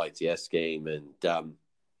 16 on the YTS scheme. And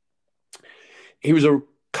he was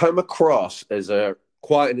come across as a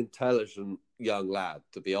quite an intelligent young lad,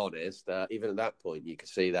 to be honest. Even at that point, you could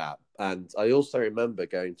see that. And I also remember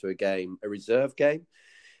going to a reserve game,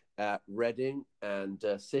 at Reading, and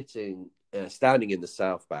standing in the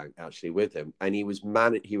South Bank actually with him, and he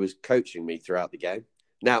was coaching me throughout the game.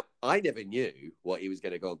 Now, I never knew what he was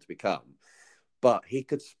going to go on to become, but he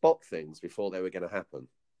could spot things before they were going to happen.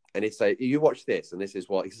 And he'd say, "You watch this, and this is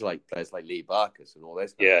what he's like." Players like Lee Barkas and all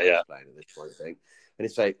those playing at this point of thing. And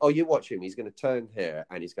he'd say, "Oh, you watch him. He's going to turn here,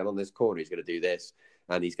 and he's going on this corner. He's going to do this,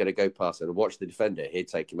 and he's going to go past and watch the defender. He'd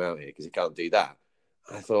take him out here because he can't do that."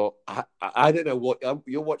 I thought, I don't know what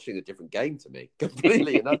you're watching a different game to me,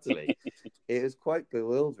 completely and utterly. It was quite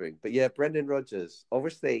bewildering. But yeah, Brendan Rodgers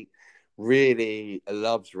obviously really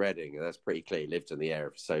loves Reading, and that's pretty clear. He lived in the area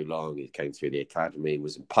for so long. He came through the academy,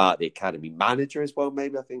 was in part the academy manager as well,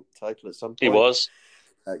 maybe, I think, title at some point. He was.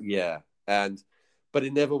 Yeah. But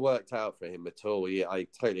it never worked out for him at all. Yeah, I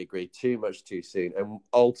totally agree. Too much too soon. And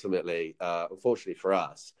ultimately, unfortunately for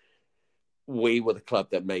us, we were the club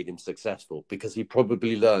that made him successful because he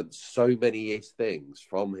probably learned so many things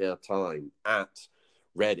from our time at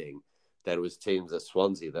Reading. There was teams at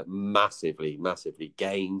Swansea that massively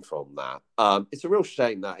gained from that. It's a real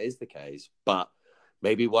shame that is the case, but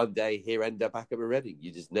maybe one day he'll end up back at Reading.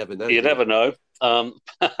 You just never know. You never know.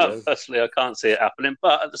 Personally, I can't see it happening,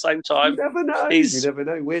 but at the same time, you never know. You never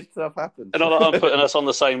know. Weird stuff happens. And I'm putting us on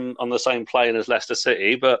the same plane as Leicester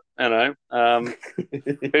City, but who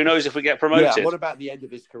knows if we get promoted? Yeah. What about the end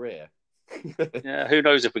of his career? Yeah, who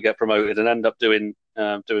knows if we get promoted and end up doing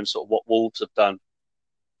sort of what Wolves have done.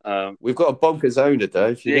 We've got a bonkers owner,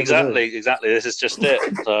 though. Exactly. This is just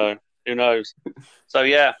it. So who knows? So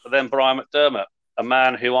yeah, but then Brian McDermott, a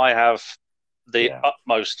man who I have the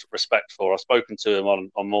utmost respect for. I've spoken to him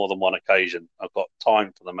on more than one occasion. I've got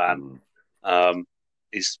time for the man.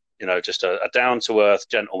 He's just a down to earth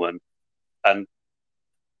gentleman, and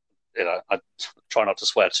I try not to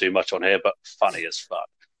swear too much on here, but funny as fuck.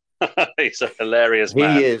 He's a hilarious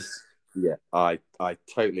man. He is. Yeah, I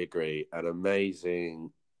totally agree. An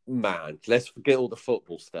amazing man. Let's forget all the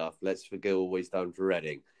football stuff. Let's forget all he's done for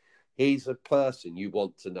Reading. He's a person you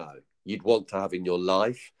want to know. You'd want to have in your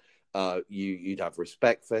life. You'd have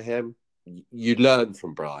respect for him. You learn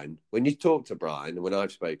from Brian. When you talk to Brian, and when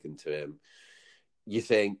I've spoken to him, you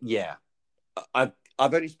think, yeah, I've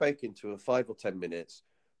only spoken to him 5 or 10 minutes,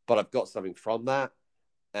 but I've got something from that.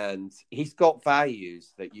 And he's got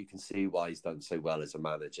values that you can see why he's done so well as a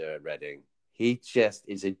manager at Reading. He just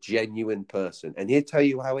is a genuine person, and he'll tell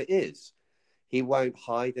you how it is. He won't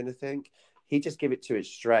hide anything. He just give it to it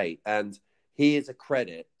straight. And he is a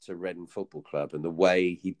credit to Reading Football Club and the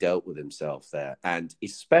way he dealt with himself there, and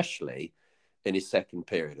especially in his second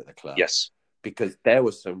period at the club. Yes. Because there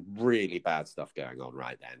was some really bad stuff going on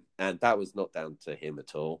right then. And that was not down to him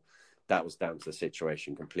at all. That was down to the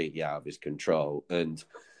situation completely out of his control. And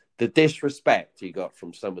the disrespect he got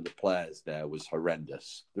from some of the players there was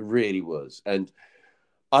horrendous. It really was. And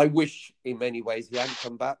I wish in many ways he hadn't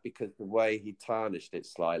come back, because the way he tarnished it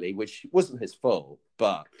slightly, which wasn't his fault,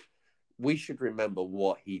 but we should remember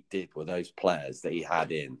what he did with those players that he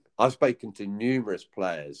had in. I've spoken to numerous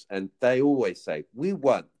players, and they always say, we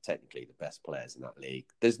weren't technically the best players in that league.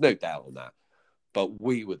 There's no doubt on that. But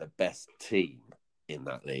we were the best team in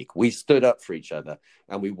that league. We stood up for each other,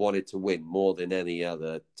 and we wanted to win more than any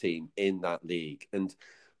other team in that league. And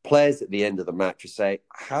players at the end of the match would say,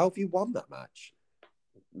 how have you won that match?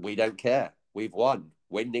 We don't care. We've won.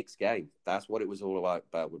 Win next game. That's what it was all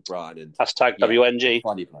about with Brian. And hashtag WNG.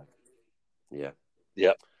 Funny play.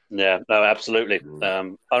 Yeah. No, absolutely.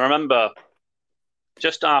 I remember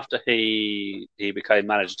just after he became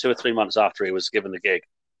manager, 2 or 3 months after he was given the gig,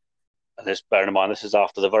 and this, bearing in mind, this is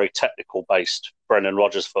after the very technical-based Brendan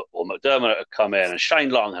Rodgers football. McDermott had come in, and Shane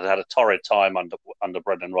Long had a torrid time under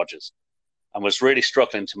Brendan Rodgers, and was really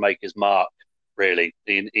struggling to make his mark. Really,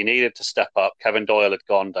 he needed to step up. Kevin Doyle had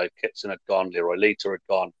gone, Dave Kitson had gone, Leroy Lita had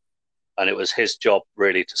gone. And it was his job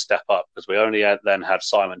really to step up, because we only then had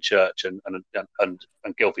Simon Church and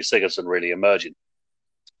Gylfi Sigurdsson really emerging.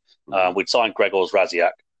 We'd signed Gregors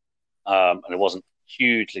Raziak, and it wasn't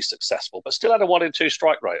hugely successful, but still had a 1-in-2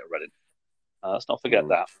 strike rate at Reading. Let's not forget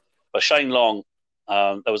that. But Shane Long,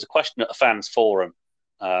 there was a question at the fans forum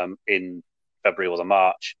in February or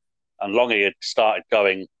March, and Longy had started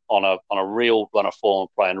going on a real run of form,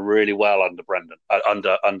 playing really well under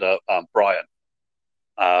Brian.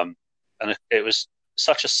 And it was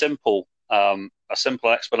such a simple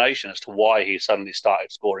explanation as to why he suddenly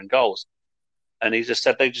started scoring goals. And he just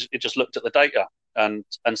said he just looked at the data and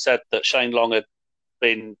said that Shane Long had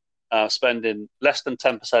been spending less than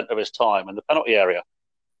 10% of his time in the penalty area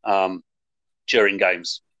during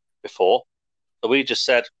games before. So we just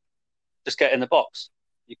said, just get in the box.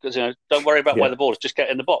 Because, don't worry about where the ball is, just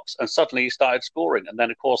get in the box. And suddenly he started scoring. And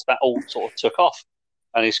then, of course, that all sort of took off.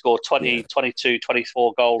 And he scored 22,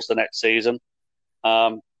 24 goals the next season,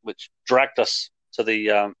 which dragged us to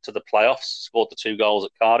the playoffs. Scored the 2 goals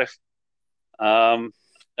at Cardiff, and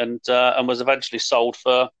was eventually sold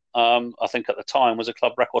for, I think at the time, was a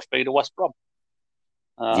club record fee to West Brom.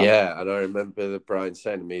 And I remember that Brian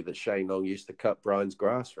saying to me that Shane Long used to cut Brian's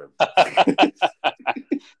grass for him.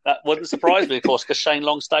 That wouldn't surprise me, of course, because Shane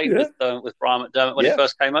Long stayed with Brian McDermott when he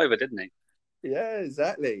first came over, didn't he? Yeah,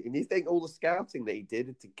 exactly. And you think all the scouting that he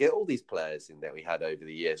did to get all these players in that we had over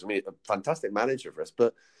the years. I mean, a fantastic manager for us,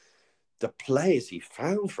 but the players he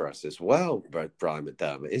found for us as well, Brian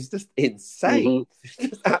McDermott, is just insane. It's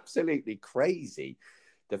just absolutely crazy.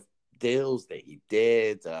 The deals that he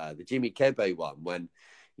did, the Jimmy Kebe one, when,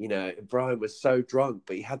 Brian was so drunk,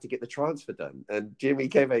 but he had to get the transfer done. And Jimmy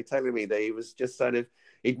came out telling me that he was just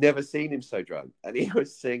he'd never seen him so drunk, and he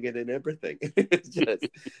was singing and everything. It's just,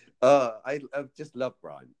 I just love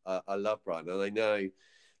Brian. I love Brian, and I know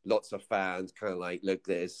lots of fans kind of like look at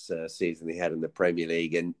this season he had in the Premier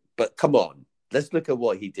League, but come on, let's look at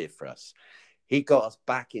what he did for us. He got us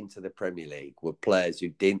back into the Premier League with players who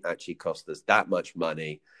didn't actually cost us that much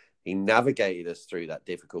money. He navigated us through that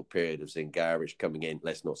difficult period of Zingarich coming in.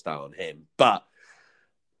 Let's not start on him. But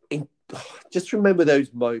just remember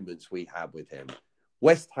those moments we had with him.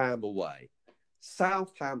 West Ham away.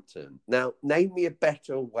 Southampton. Now, name me a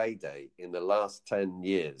better away day in the last 10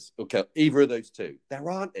 years. Okay, either of those two. There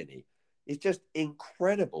aren't any. It's just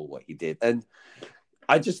incredible what he did. And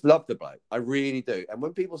I just love the bloke. I really do. And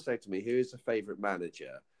when people say to me, who is a favourite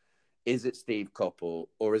manager? Is it Steve Coppell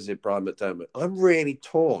or is it Brian McDermott? I'm really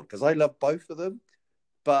torn because I love both of them.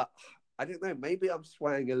 But I don't know. Maybe I'm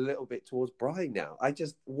swaying a little bit towards Brian now.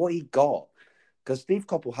 What he got. Because Steve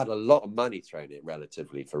Coppell had a lot of money thrown in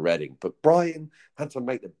relatively for Reading. But Brian had to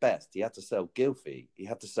make the best. He had to sell Gylfi. He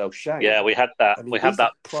had to sell Shane. Yeah, we had that. I mean, we had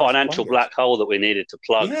that financial black hole that we needed to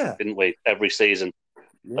plug, didn't we, every season?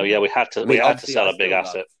 Yeah. So, we had to sell a big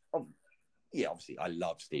asset. Obviously, I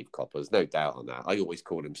love Steve Coppell. There's no doubt on that. I always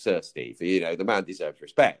called him Sir Steve. The man deserves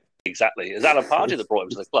respect. Exactly. It was Alan Pardew that brought him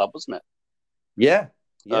to the club, wasn't it? Yeah.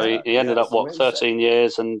 So he ended up, 13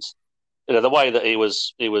 years? And, the way that he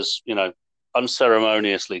was,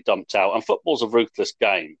 unceremoniously dumped out. And football's a ruthless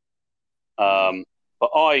game. But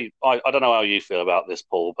I don't know how you feel about this,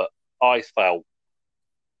 Paul, but I felt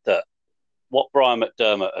that what Brian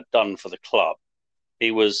McDermott had done for the club,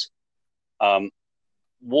 he was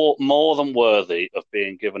more than worthy of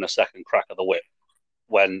being given a second crack of the whip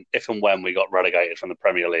if and when we got relegated from the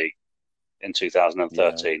Premier League in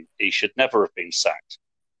 2013. Yeah. He should never have been sacked,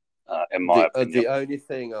 in my opinion. The only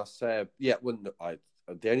thing I'll say,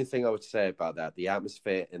 the only thing I would say about that, the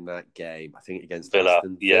atmosphere in that game, I think against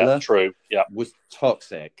Aston Villa, true, was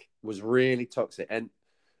toxic, was really toxic. And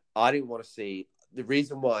I didn't want to see, the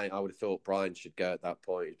reason why I would have thought Brian should go at that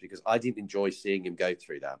point is because I didn't enjoy seeing him go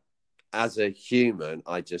through that. As a human,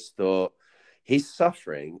 I just thought he's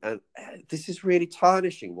suffering and this is really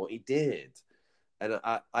tarnishing what he did. And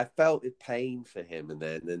I felt the pain for him.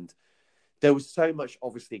 And there was so much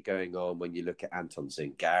obviously going on when you look at Anton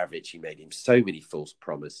Zingarich. He made him so many false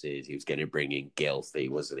promises. He was going to bring in Gylfi,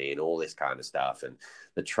 wasn't he? And all this kind of stuff. And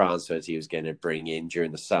the transfers he was going to bring in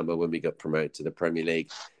during the summer when we got promoted to the Premier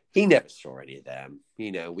League. He never saw any of them.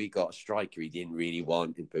 We got a striker he didn't really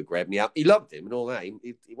want in Pogrebny. He loved him and all that.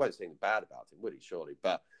 He won't say anything bad about him, would he, surely?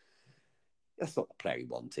 But that's not the player he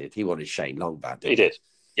wanted. He wanted Shane Long back, He did.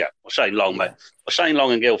 Yeah. Well, Shane Long, mate. Well, Shane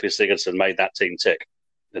Long and Gylfi Sigurdsson made that team tick,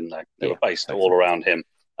 didn't they? They were based all around him.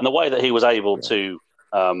 And the way that he was able to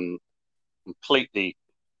completely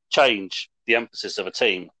change the emphasis of a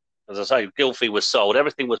team. As I say, Gylfi was sold.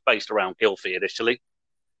 Everything was based around Gylfi initially.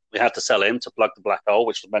 We had to sell him to plug the black hole,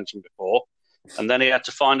 which was mentioned before. And then he had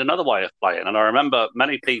to find another way of playing. And I remember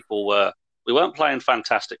many people we weren't playing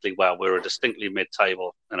fantastically well. We were a distinctly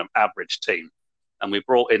mid-table and an average team. And we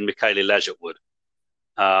brought in Michele Ledgerwood.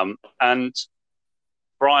 And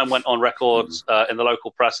Brian went on record in the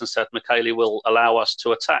local press and said Michele will allow us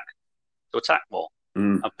to attack more.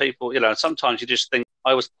 And people, sometimes you just think,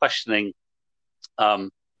 I was questioning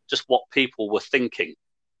just what people were thinking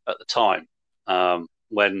at the time.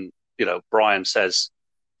 When, Brian says,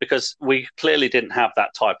 because we clearly didn't have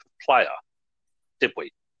that type of player, did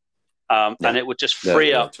we? And it would just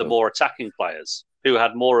free up the more attacking players who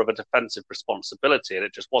had more of a defensive responsibility, and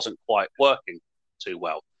it just wasn't quite working too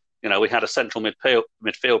well. We had a central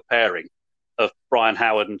midfield pairing of Brian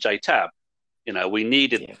Howard and Jay Tabb. We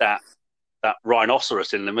needed that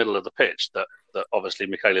rhinoceros in the middle of the pitch that obviously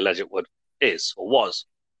Michele Ledgerwood is or was.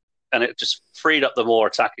 And it just freed up the more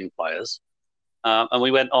attacking players. And we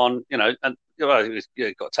went on, you've got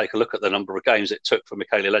to take a look at the number of games it took for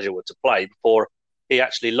Michele Ledgerwood to play before he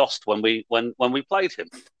actually lost when we played him.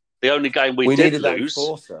 The only game we did lose,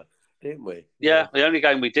 enforcer, didn't we? Yeah, the only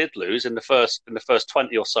game we did lose in the first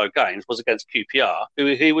 20 or so games was against QPR, who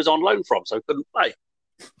he was on loan from, so couldn't play.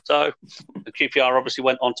 So the QPR obviously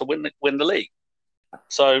went on to win the league.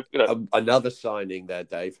 So another signing there,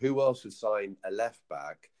 Dave. Who else would sign a left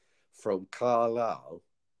back from Carlisle,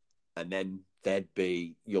 and then there'd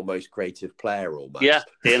be your most creative player almost. Yeah,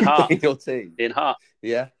 Ian Hart. In your team. Ian Hart.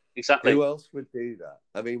 Yeah. Exactly. Who else would do that?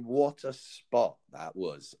 I mean, what a spot that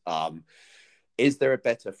was. Is there a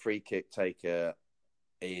better free kick taker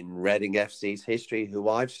in Reading FC's history who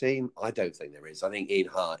I've seen? I don't think there is. I think Ian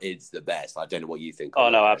Hart is the best. I don't know what you think. Oh,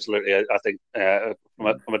 no, absolutely. I think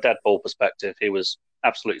from a dead ball perspective, he was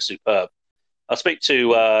absolutely superb. You speak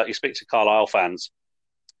to Carlisle fans.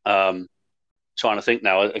 Trying to think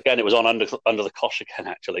now. Again, it was on under the cosh again.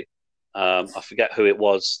 Actually, I forget who it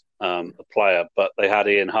was, a player, but they had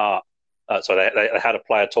Ian Hart. So they had a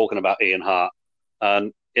player talking about Ian Hart,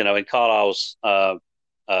 and in Carlisle's,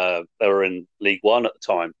 they were in League One at the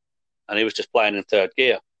time, and he was just playing in third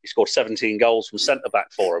gear. He scored 17 goals from centre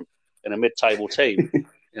back for him in a mid-table team.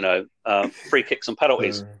 Free kicks and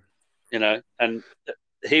penalties. And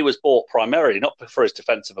he was bought primarily not for his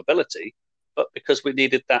defensive ability, but because we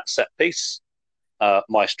needed that set piece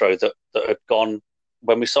maestro that had gone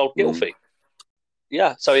when we sold Gylfi.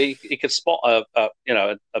 Yeah, so he could spot a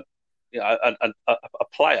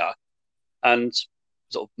player and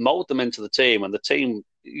sort of mold them into the team. And the team,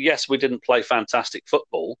 yes, we didn't play fantastic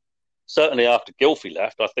football. Certainly after Gylfi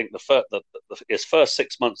left, I think his first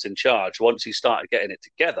 6 months in charge, once he started getting it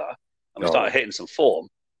together and we started hitting some form,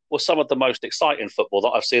 was some of the most exciting football that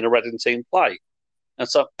I've seen a Reading team play. And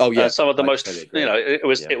so, some of the most,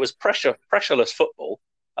 it was pressureless football,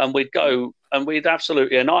 and we'd go and we'd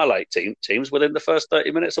absolutely annihilate teams within the first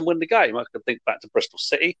 30 minutes and win the game. I could think back to Bristol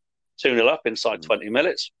City, 2-0 up inside 20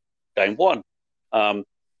 minutes, game one.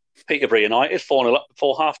 Peterborough United, 4-0 up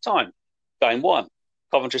before half time, game one.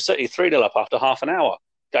 Coventry City, 3-0 up after half an hour,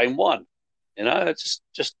 game one.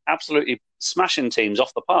 Just absolutely smashing teams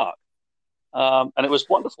off the park. And it was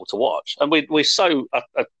wonderful to watch. And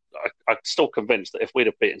I'm still convinced that if we'd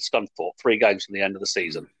have beaten Scunthorpe 3 games from the end of the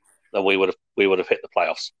season, then we would have hit the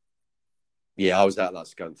playoffs. Yeah, I was at that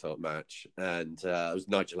Scunthorpe match, and it was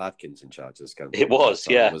Nigel Adkins in charge of Scunthorpe. It was,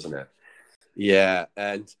 wasn't it? Yeah,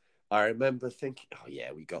 and I remember thinking, oh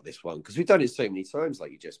yeah, we got this one, because we've done it so many times,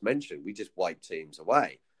 like you just mentioned. We just wiped teams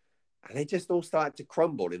away, and they just all started to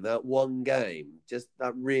crumble in that one game.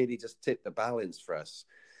 That really just tipped the balance for us,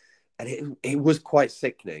 and it was quite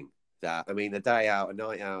sickening. A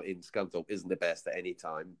night out in Scunthorpe isn't the best at any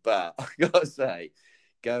time, but I gotta say,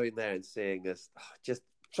 going there and seeing us, just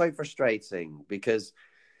so frustrating, because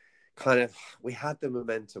we had the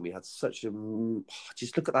momentum. We had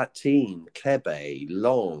just look at that team: Kebe,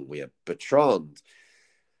 Long, we had Bertrand,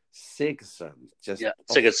 Sigurdsson,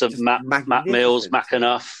 Sigurdsson, Matt Mills,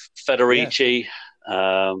 McAnuff, Federici,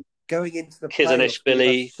 going into the Kizanish,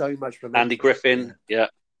 Billy, so much momentum. Andy Griffin,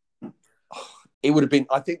 It would have been.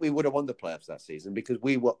 I think we would have won the playoffs that season because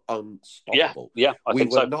we were unstoppable. Yeah, I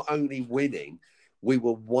think so. We were not only winning, we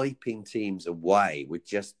were wiping teams away with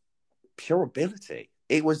just pure ability.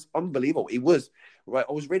 It was unbelievable. It was right.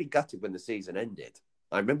 I was really gutted when the season ended.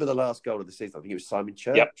 I remember the last goal of the season. I think it was Simon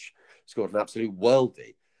Church scored an absolute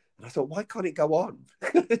worldie, and I thought, why can't it go on?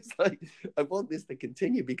 It's like, I want this to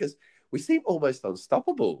continue because we seem almost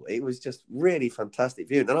unstoppable. It was just really fantastic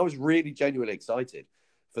viewing, and I was really genuinely excited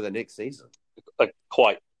for the next season.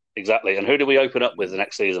 Quite exactly. And who do we open up with the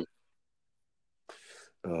next season?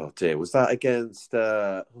 Oh dear, was that against?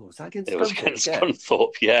 It was against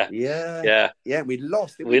Scunthorpe. Yeah. We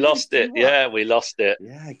lost. We lost it. Yeah, we lost it.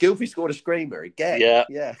 Yeah, Gylfi scored a screamer again.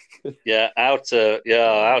 Yeah. How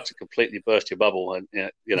to completely burst your bubble, and Yeah,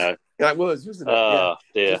 it was, wasn't it? Oh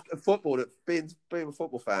dear. Just a football that being a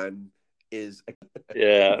football fan is.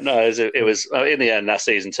 Yeah, no, it was in the end that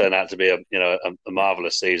season turned out to be a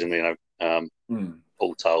marvelous season.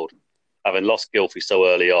 All told, having lost Gylfi so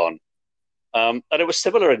early on. And it was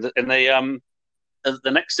similar in the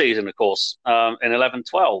next season, of course, in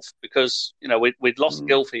 11-12, because we'd lost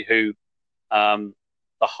Gylfi, who the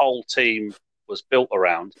whole team was built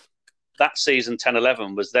around. That season,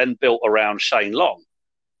 10-11, was then built around Shane Long.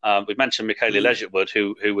 We mentioned Michele Legertwood,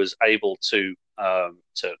 who was able to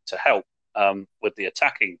help with the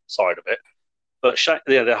attacking side of it, but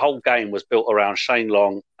the whole game was built around Shane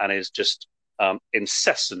Long and his just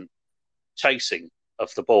incessant chasing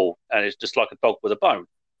of the ball, and it's just like a dog with a bone.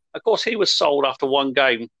 Of course, he was sold after one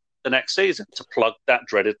game the next season to plug that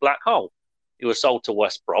dreaded black hole. He was sold to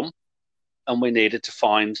West Brom, and we needed to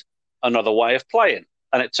find another way of playing.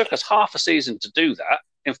 And it took us half a season to do that.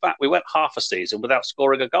 In fact, we went half a season without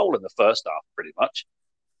scoring a goal in the first half, pretty much,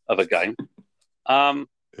 of a game. And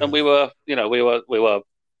we were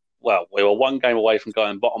one game away from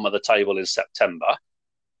going bottom of the table in September.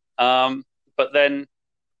 But then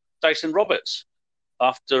Jason Roberts,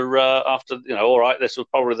 after all right, this was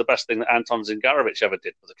probably the best thing that Anton Zingarovic ever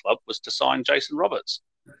did for the club, was to sign Jason Roberts,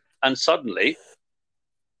 and suddenly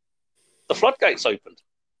the floodgates opened.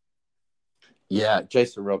 Yeah,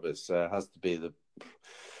 Jason Roberts has to be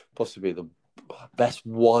possibly the best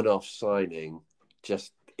one-off signing.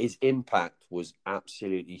 Just his impact was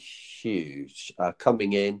absolutely huge.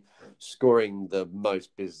 Coming in, scoring the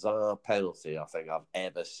most bizarre penalty I think I've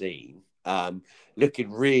ever seen.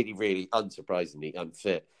 Looking really, really unsurprisingly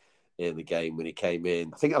unfit in the game when he came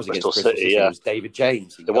in. I think that was against Bristol City. Yeah. It was David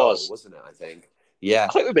James in goal, wasn't it? I think. Yeah.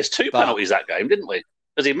 I think we missed 2 penalties that game, didn't we?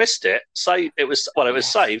 Because he missed it. It was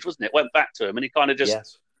saved, wasn't it? Went back to him, and he kind of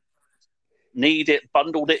just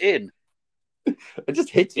bundled it in. It just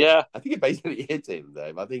hit him. Yeah. I think it basically hit him,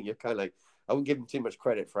 though. I think you're kind of like, I wouldn't give him too much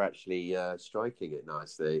credit for actually striking it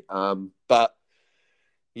nicely. But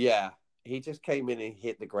yeah, he just came in and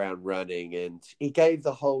hit the ground running, and he gave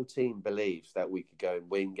the whole team beliefs that we could go and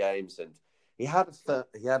win games. And he had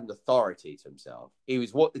an authority to himself. He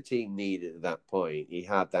was what the team needed at that point. He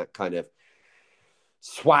had that kind of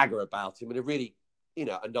swagger about him in a really,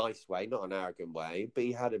 a nice way, not an arrogant way, but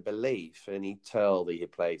he had a belief, and he'd tell that he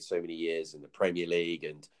had played so many years in the Premier League,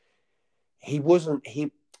 and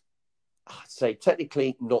I'd say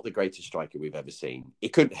technically not the greatest striker we've ever seen. He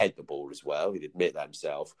couldn't head the ball as well. He'd admit that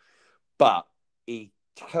himself. But he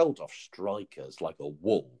held off strikers like a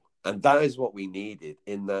wall. And that is what we needed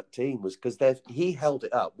in that team, was because he held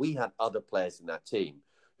it up. We had other players in that team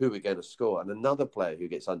who were going to score. And another player who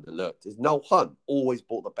gets underlooked is Noel Hunt. Always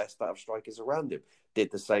brought the best out of strikers around him.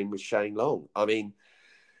 Did the same with Shane Long. I mean,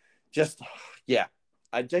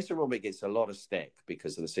 And Jason Romick gets a lot of stick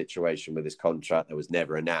because of the situation with his contract that was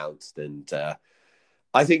never announced. And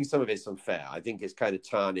I think some of it's unfair. I think it's kind of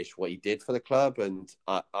tarnished what he did for the club. And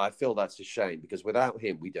I feel that's a shame, because without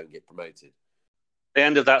him, we don't get promoted. The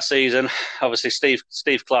end of that season, obviously,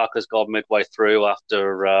 Steve Clarke has gone midway through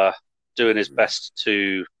after doing his best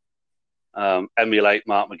to emulate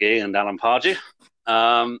Mark McGee and Alan Pardew.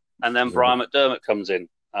 And then Brian McDermott comes in.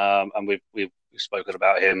 And we've spoken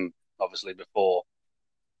about him, obviously, before.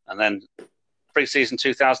 And then pre-season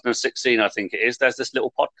 2016, I think it is, there's this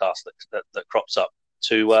little podcast that crops up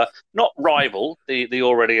to not rival the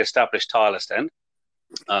already established Tireless End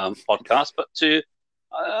podcast, but to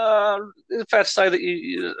is it fair to say that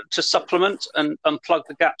you to supplement and plug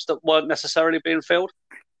the gaps that weren't necessarily being filled?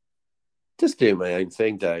 Just doing my own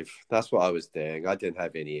thing, Dave. That's what I was doing. I didn't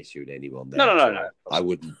have any issue with anyone there. No. I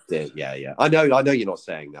wouldn't. Yeah. I know you're not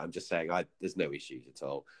saying that. I'm just saying there's no issues at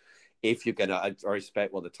all. If you're gonna, I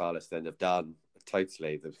respect what the Tireless End have done.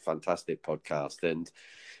 Totally, the fantastic podcast, and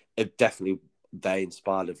it definitely they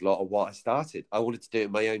inspired a lot of what I started. I wanted to do it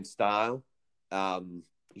in my own style.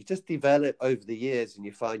 You just develop over the years, and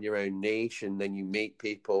you find your own niche, and then you meet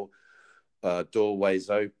people. Doorways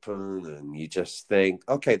open, and you just think,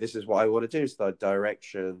 okay, this is what I want to do. It's the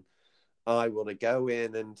direction I want to go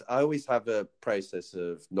in. And I always have a process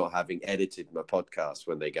of not having edited my podcasts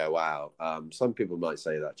when they go out. Some people might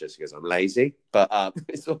say that just because I'm lazy, but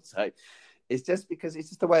it's just because it's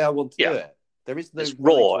just the way I want to do it. There is no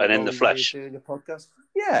raw and in the flesh doing a podcast.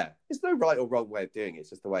 Yeah, there's no right or wrong way of doing it.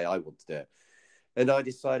 It's just the way I want to do it. And I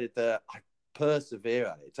decided that I persevere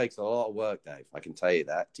at it. It takes a lot of work, Dave. I can tell you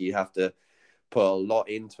that. You have to put a lot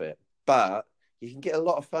into it, but you can get a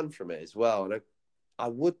lot of fun from it as well. And I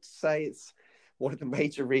would say it's one of the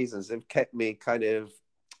major reasons that have kept me kind of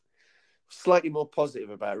slightly more positive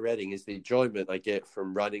about Reading is the enjoyment I get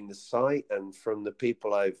from running the site and from the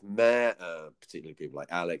people I've met, particularly people like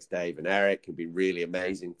Alex, Dave and Eric, who've been really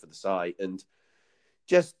amazing for the site, and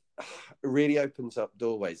just really opens up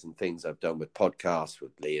doorways and things I've done with podcasts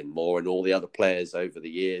with Liam Moore and all the other players over the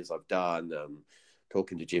years I've done.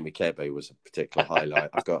 Talking to Jimmy Kebe was a particular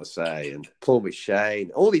highlight, I've got to say, and Paul McShane,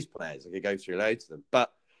 all these players. I could go through loads of them.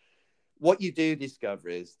 But what you do discover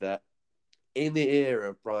is that in the era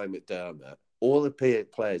of Brian McDermott, all the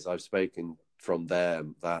players I've spoken from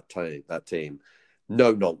them, that team,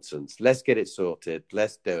 no nonsense. Let's get it sorted.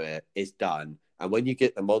 Let's do it. It's done. And when you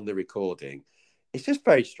get them on the recording, it's just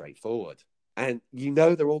very straightforward. And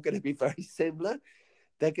they're all going to be very similar.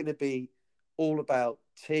 They're going to be all about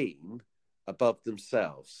team above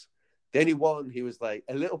themselves. The only one who was like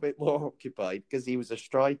a little bit more occupied because he was a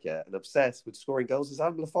striker and obsessed with scoring goals is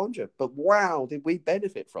Adam Le Fondre. But wow, did we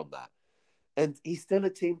benefit from that? And he's still a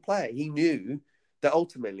team player. He knew that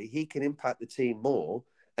ultimately he can impact the team more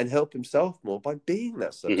and help himself more by being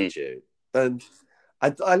that substitute. And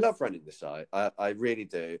I love running the site. I really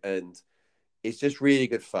do. And it's just really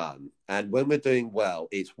good fun. And when we're doing well,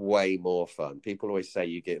 it's way more fun. People always say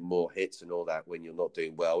you get more hits and all that when you're not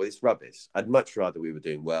doing well. It's rubbish. I'd much rather we were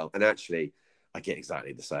doing well. And actually, I get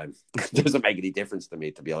exactly the same. It doesn't make any difference to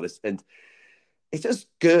me, to be honest. And it's just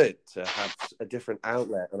good to have a different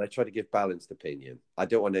outlet. And I try to give balanced opinion. I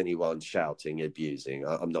don't want anyone shouting, abusing.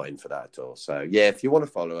 I'm not in for that at all. So, yeah, if you want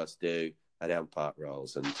to follow us, do at Elm Park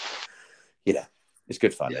Rolls. And, it's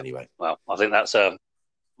good fun anyway. Well, I think that's a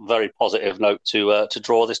very positive note to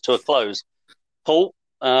draw this to a close. Paul,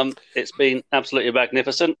 It's been absolutely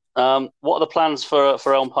magnificent. What are the plans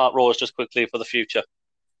for Elm Park Royals, just quickly, for the future?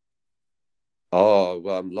 Oh,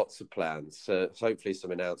 lots of plans. So hopefully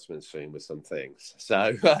some announcements soon with some things.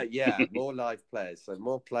 So yeah, more live players, so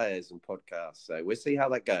more players and podcasts. So we'll see how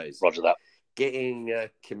that goes. Roger that. Getting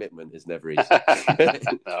commitment is never easy.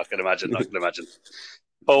 I can imagine.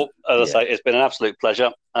 Paul, as I say, it's been an absolute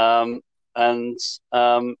pleasure.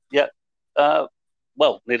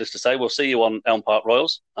 Needless to say, we'll see you on Elm Park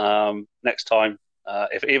Royals next time.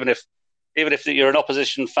 Even if you're an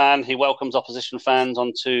opposition fan, he welcomes opposition fans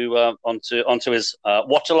onto his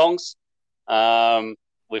watch-alongs.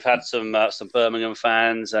 We've had some Birmingham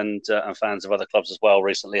fans and fans of other clubs as well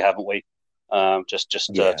recently, haven't we?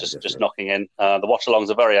 Just knocking in. The watch-alongs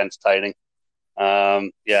are very entertaining.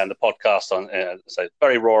 And the podcast so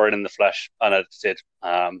very roaring in the flesh, unedited.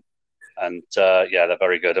 They're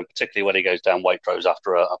very good, and particularly when he goes down Waitrose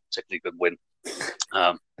after a particularly good win.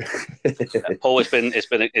 Paul,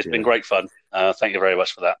 it's been great fun. Thank you very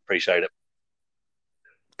much for that. Appreciate it.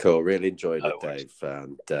 Cool. Really enjoyed it, Dave,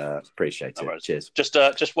 and appreciate it. Cheers.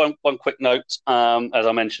 Just one quick note. As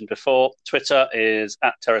I mentioned before, Twitter is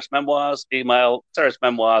 @TerraceMemoirs, email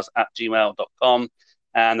terracememoirs@gmail.com,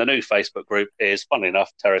 and the new Facebook group is, funnily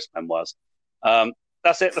enough, Terrace Memoirs.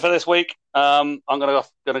 That's it for this week. I'm going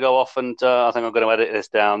to go off, and I think I'm going to edit this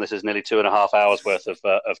down. This is nearly 2.5 hours worth of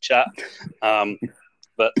chat. Paul,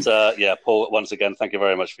 once again, thank you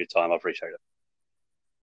very much for your time. I appreciate it.